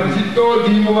zakagere asitodi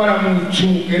mobala mutshu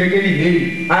kerekeli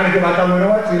hei ari ke batamona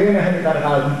wa tsilena hadi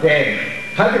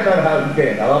karha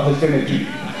utela abafosene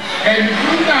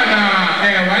umntana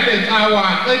wale cawa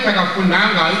qetha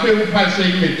kafundanga ube uphase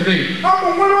i-matric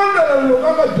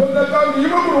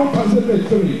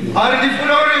ari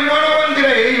ndifuna uri n'wana wa ndira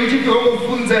heyi uchithi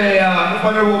wokufunzeya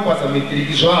ufanele wophasa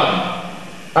matric zwani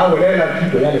awelela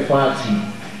phindo yalefathi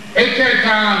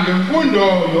ethetha ngemfundo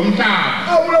yomhlaba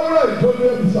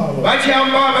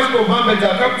bachihamba bachibobambedza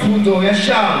kapfunzo ya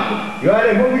shango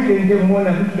yale mo weekend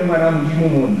mona futhi mwana mudimo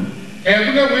mona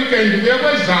kune weekend kuye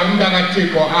kwezamntu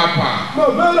akathixo apha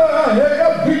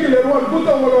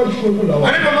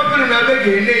ari pamapelo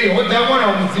nabegeleyi hoda mwana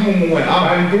wamuzimu mumwe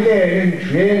andilele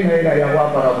njena ela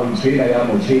yakwapara kunjena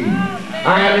yamotheni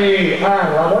ari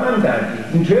wabona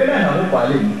mdadi njena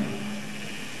nakubhaleni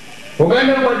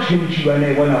okane kwatshintshilwa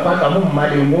nebona faka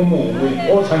mummali ngomongwe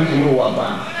otshwantseng wa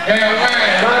bana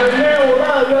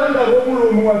anga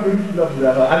ngokulumu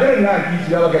wafelifulafula akere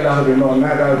ngakisi abakela gore nona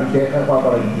ka ruteka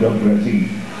kwapara difulafula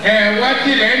tseo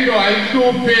wathi le nto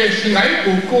ayihluphe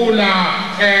singayiguqula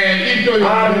into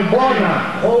bona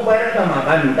go bereka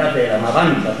mabanta fela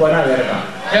mabanta kona bereka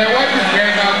wathi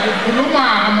bheka kukhuluma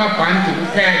amabhanti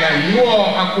kuphela yiwo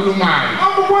akhulumayo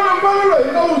akubona mbalelo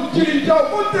yina utshintsha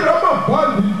utirha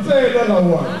mabhanti ntsena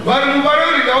lawani vanhu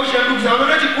muvalori nga wu xandukisa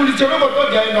vana xikuli loko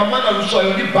todya nga mana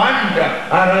luswayo ni banda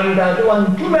arandati wa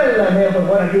ntumelela nefe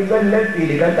bona ke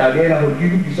tswelele ka tabela gore ke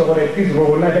lokisa gore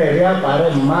kisrona ka ere apare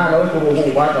mmala o tlogo go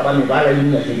batla ba mebala e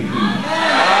menyatlhekekile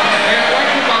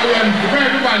uyandivumela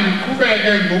uba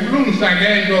ndiqhubeke ngokulungisa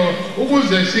le nto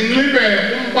ukuze sinxibe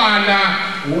umbala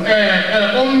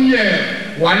omnye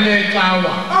wale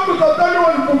cawa akusatani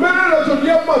wandivumelela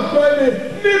sokuya mahlweni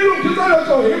nilungisa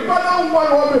leswo hi fana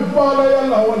un'wana wa mifana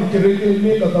yalawa ni kerekeni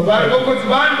kokuti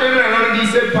vantelela na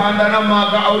ndiyise phanda na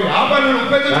maka a uri hamba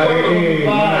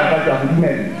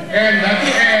ndati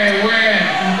ewe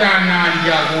mntana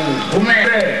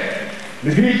ndiyakuvumela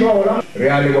lefitsola re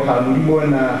a leboga modimo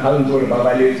na ga ntse gore ba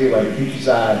baletse ba re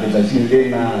fitlhisa letsatsing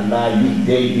lena la youth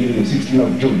day le 16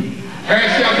 of June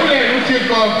siyabulela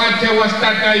uthixo kathe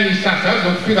wasitataisa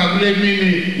sazofika kule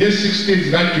mini ye-16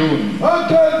 zikajuni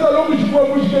akhetha lokhu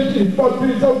xikwembu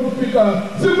ukufika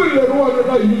siku leriwana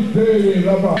la youth day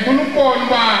laba funa ukubona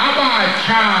uba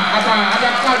abatsha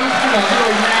abaqala ukufika kulo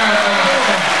nyaka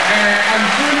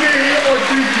andifuni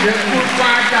i-otriki le-school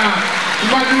fata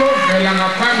ibakulovela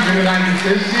ngaphambili kanti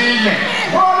sesinye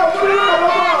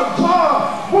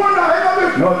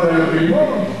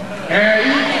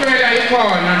ikubela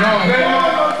ikhona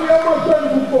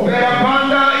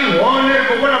nophanda ihone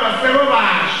ngobona baselo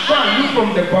basha you from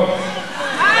the box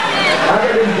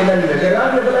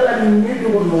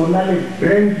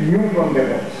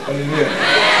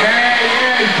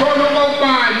ithono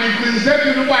kokubani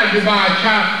qinisekile uba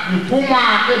ndibatsha ndiphuma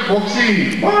ebhoksini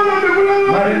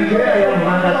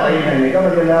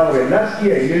last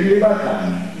year ile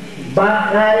bakana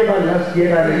bakae ba last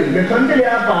year le tshwantsele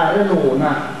apare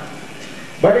lona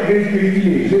ba le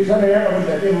greatly le tsana ya ba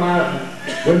ntate mara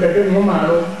ntate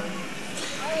ngomalo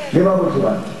le ba botse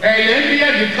ba le nto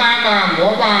iyandixaka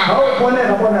ngoba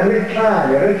awuboneka bona re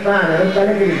tlale ke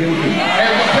le dintsi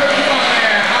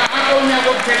unyaka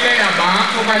opheleyo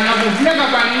bakho kanye kufuneka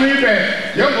banxibe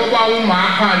njengoba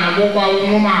umakha naboba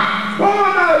umama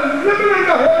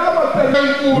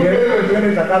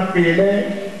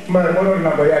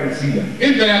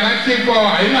indlela kathixo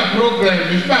ayina-program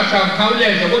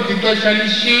isibasawukhawuleza kodwa ixesha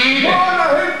lishile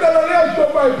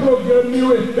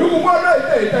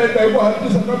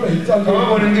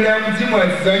kavavone ndlela ya mudzimu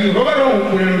wadzanyu rova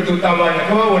rohumbulelo ritotabanya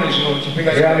kavavone zvino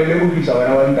chipinga yalelekuvisa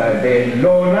vana vantate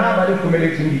lona vale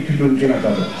pfumelekisi ndithutoni tsena tsa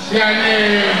lona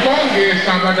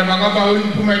siyanibongisa vanhu vangava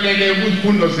niphumelele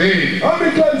kwizifundo zenu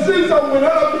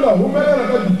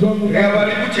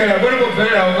vari kuchela vone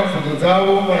vobvelelawo ka fundo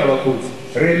dzavo vana vakotsi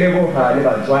ri levogale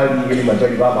vatswari le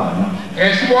vatswari va vana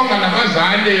sibonga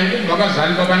nabazali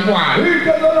kungabazali babantwana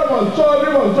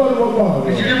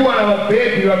ichilivona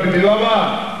vabhebhi vabhebhi va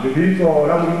vana livito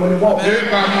ra mulimo livo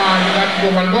egama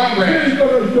likathixobalibongwe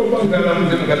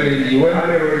mudzimukaleleliwe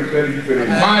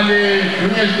mali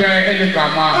dunyeswe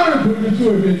eligama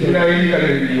ina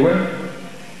ilikaleleliwe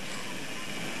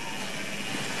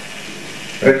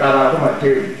ri tala ku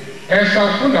Matewu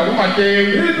esafunda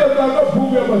kuMateyu itovana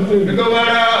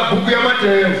buku ya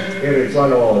Matewu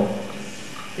iritswalo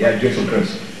ya Jesu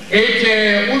Kristu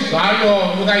ite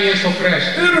uzalo lukaYesu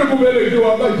Kristu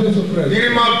iri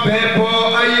mabhebho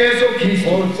a Yesu Kristu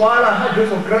utswala ha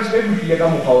Jesu Kristu ekufile ka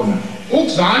mokgwa ona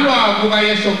ukuzalwa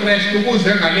kukaYesu Kristu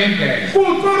kuze ngale ndlela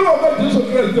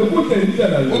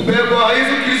ubhebho a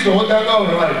Yesu Kristu otanga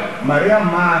urali Maria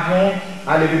mahe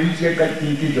alebeditse ka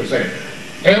titi Joseph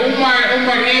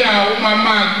uMaria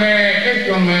umamakhe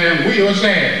ejonge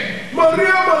nguYosefu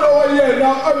Maria mana wa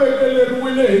yena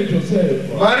abekeleriwile hi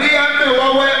Josefa Maria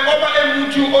mewawe oba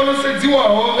emutu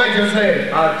onosedziwaho nga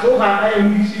Josefa atsoka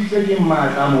ayemwisise ke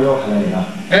mata moyo halela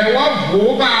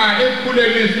wavuka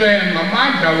ekhuleliswe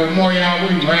ngamandla womoya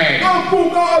oyingcwele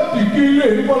avuka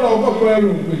adikile hikwalaho ka moya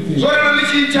lonkwethi zona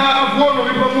lichitha avono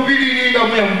lipa mubilini nga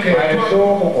moya mkhetho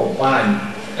ayisoko kopani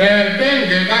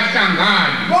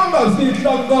bengekahlangani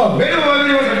bangasihlangani bene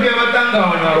babili basafike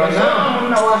batangana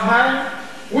wazamuna wahaya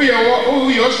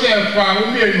uYosefa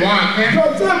umyeni wakhe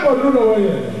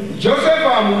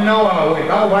Josefa muna wawe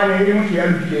kawubani iri mutu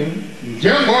yalukeni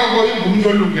njengoko ingumuntu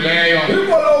olungileyo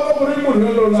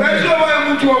sayisoba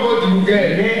umuntu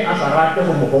wakodilukene asarate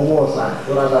kumhowosa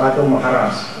asarate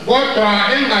kumharasa kodwa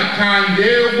engathande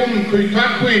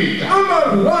ukumchithakhwitha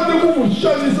angarandi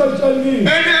kumushanisa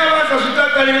ene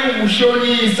abasasitakalele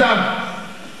kumushonisa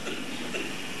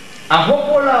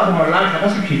ahopola kumalahle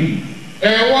kasiphilile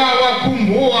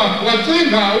wakhumbua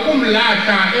wacinga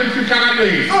ukumlahla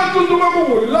emfihlakalweni atsundzuka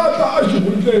kumulahla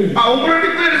exihundleni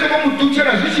awukulonikwelisa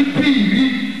komutuchela swixiphili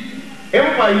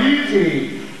empa yitse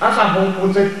a sa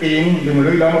hopotse teng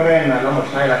lemoloi la morena la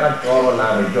mohlaela ka toro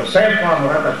la re Josefa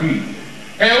morata fili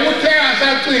uthe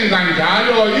asacinga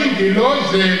njalo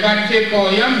ingilozi kaThixo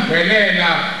yamvelela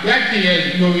yathi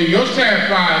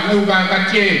Yosefa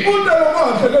ukaThixo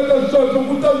utelokahlekelesese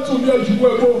kutantsumi ya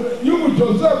xikwembu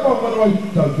Josefa mwana wa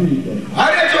Davide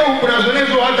arecho umbura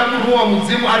zvonezo adamu wa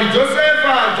mudzimu ari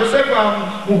Josefa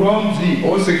murwa wa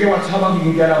mudzimu oseke watshava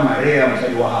kunyikela Maria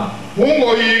musadi wa hako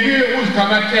ungoyiki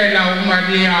uzikhabathela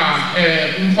uMaria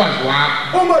umfazi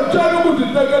wakho ungatshali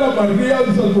ukuzitekela Maria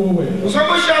msadi wowena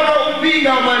usokoshava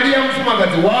umbinga Maria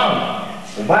mfumakazi wawo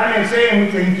ubane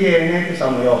sengutsenkiyene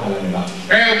kusamoya ohalela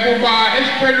kuba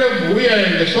esiphele nguye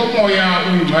ngesomoya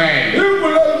oyingcwele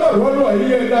imbulelo narhwalwa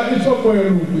hi yena isomoya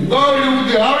lubi ngoli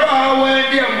uthi hawe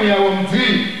ndiyamoya wa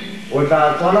mudzimu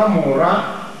utatswala mura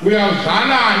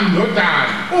uyazala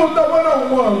indodana utabona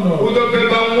n'wana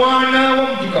utobeba n'wana wa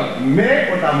mutukana mme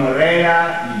utamureya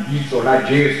ibitso la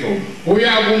Jesu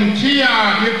uyakumthiya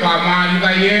igama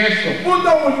likaYesu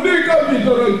utamunika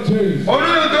vito ra Jesu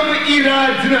onoyo utomuira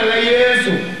dzina la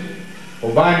Yesu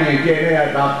ubane kene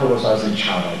yakapholosa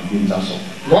sitshaba ndinzaso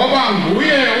ngoba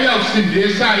nguye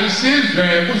uyawusindisa isizwe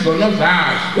kuzono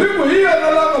zazo yena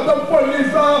langa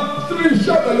takuponisa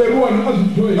sirishaka leriwani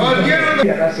azidyohi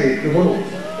yakasehlolo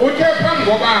uthe phambi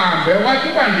kobahambe wathi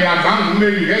uba ndihamba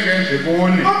ngumeli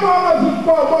ngezenziboni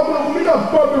kunika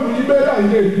pape muyibela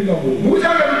ingepila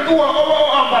musabe mtuwa oba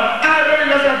ohamba alole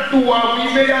ngasatuwa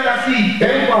muyibela ngaside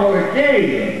emva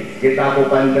horekeye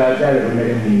ngetakopandatsale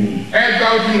kumele muyini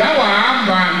zawuthi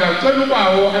ndawahamba ndacela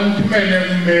ubawo amthumele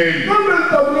ummeli kambe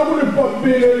ntabulo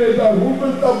kulipapile lezarume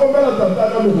ntakomela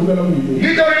tatana lorumela muyimeli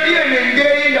litoriye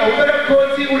nengeyi ndahumela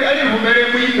khosi uli alirumele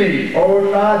muyimeli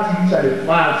olatshisa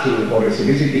lefatshe gore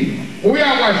selisitini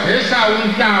uyakwazisa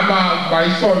umhlaba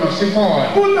bayisono sikhona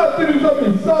unatirisa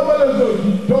misava lezo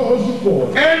zidyoho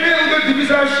sikhona ene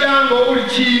utodibisa shango uli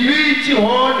chivi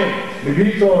chihone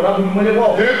libitso la kumuleko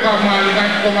egama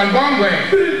likaThixobalibongwe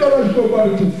vito ra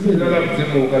Xikwembu Sila la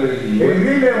mudzimu ukaleliwe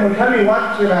erile mutlhami wa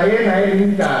tsela yena e le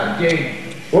ntate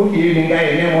o ke ene nga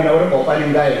ene mona o re kopane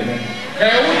nga ene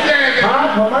uteke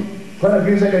khona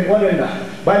vise ke kwalenda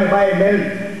bane bayemela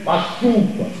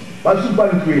basupa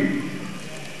ntwe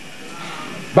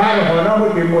ba re hona mo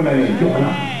ke mona ne ke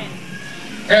hona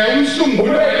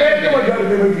umsunguli ke ba jare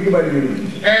ke ba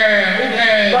dile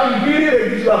bambiri re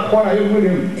bisa khona yo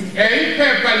mole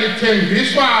iphepha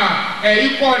lithengiswa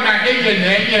ikona enye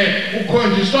nenye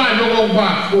ukhonjiswana okokuba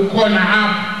ukhona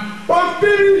apha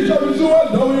bambiri shabisiwa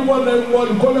ndawo yimwana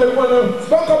khona yimwana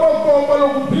baka bakomba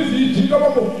lokubhizi ijika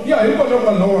babo ya yibona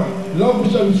kwalawa la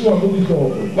kushabisiwa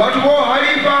kubihloko batho bo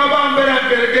haiba abambela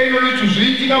ngerekeno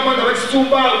lituzwitika manje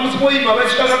batsumba usiboyima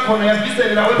bashaka khona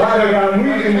yafiselela ba ya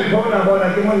mwini mkhona bona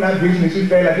ke mona business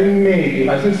ifela ke mmeli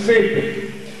basisepe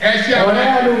ona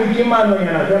ya lo ukimano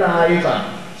yana phela hayiza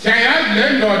siyayazi le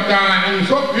ndoda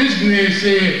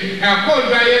ngisobhizinisi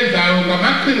akhona ayenzayo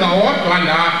ngamaqhinga wodwa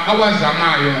la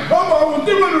awazamayo baba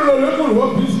utimelo lenkulu wa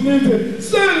business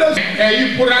sele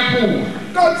ipurapura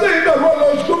katse ina rwala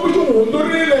xikombo xi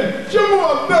hundurile xi n'wi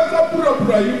ambesa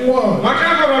purapura yin'wana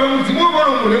matlanga va mudzimu va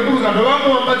lo mulenkulu kambe va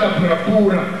n'wi ambasa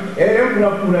purapura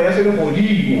purapura ya se le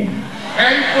godimo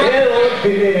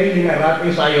pele ina ra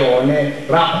isa yone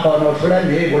ra khona o tlhola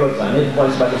lebolo tsane go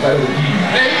se batla le godimo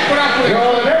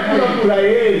purapura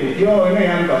yone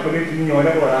ya nka pele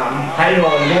tinyone go ra ha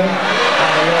yone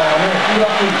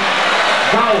purapura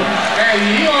bao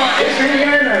iyo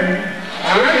esengena ni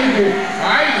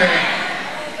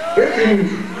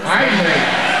hayi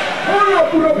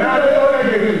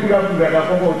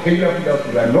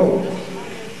purapura no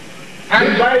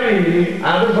Bayi,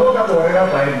 akuzoka bohera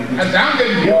bayi. Azange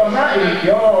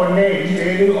yone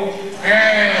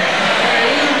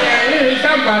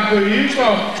isambatho yisho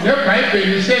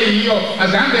nebhayibheli seyiyo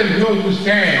azange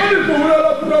ndiyokusela alivula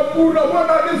purapura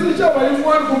bona lisishaba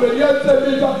yin'wana kumbe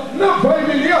liyatsemisa na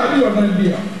bhayibheli ya hali yona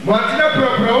liya mwatina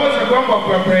purapura wose kwamba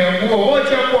purapura ya nguo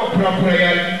wote kwa purapura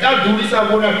ya tadulisa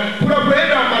bona purapura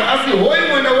ya ambara asi hoi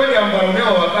mwenda wele ambara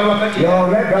unewa wakali wakati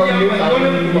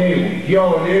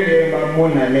yone le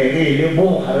mamona le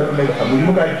boha le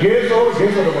kamuka Jesu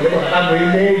lo le kamo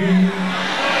ileji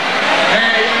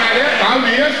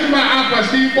Yesu apa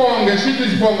sibonge sithi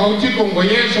sibonga uThixo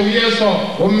ngoYesu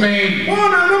ummeli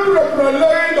bona nopurapura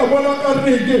lenga bona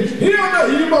karike iyona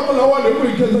yima kulawa le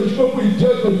kuyikheza xikopo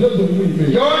Jesu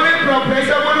yimeli yona purapura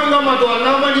sabona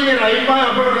ngamadwana manine raimba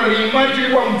yapona raimba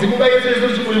chikwa mdzimu ka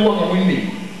Yesu sikuliwa ngamwini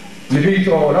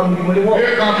Libito la muliwo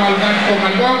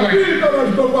malwangwe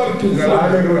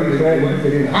haleluya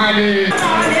haleluya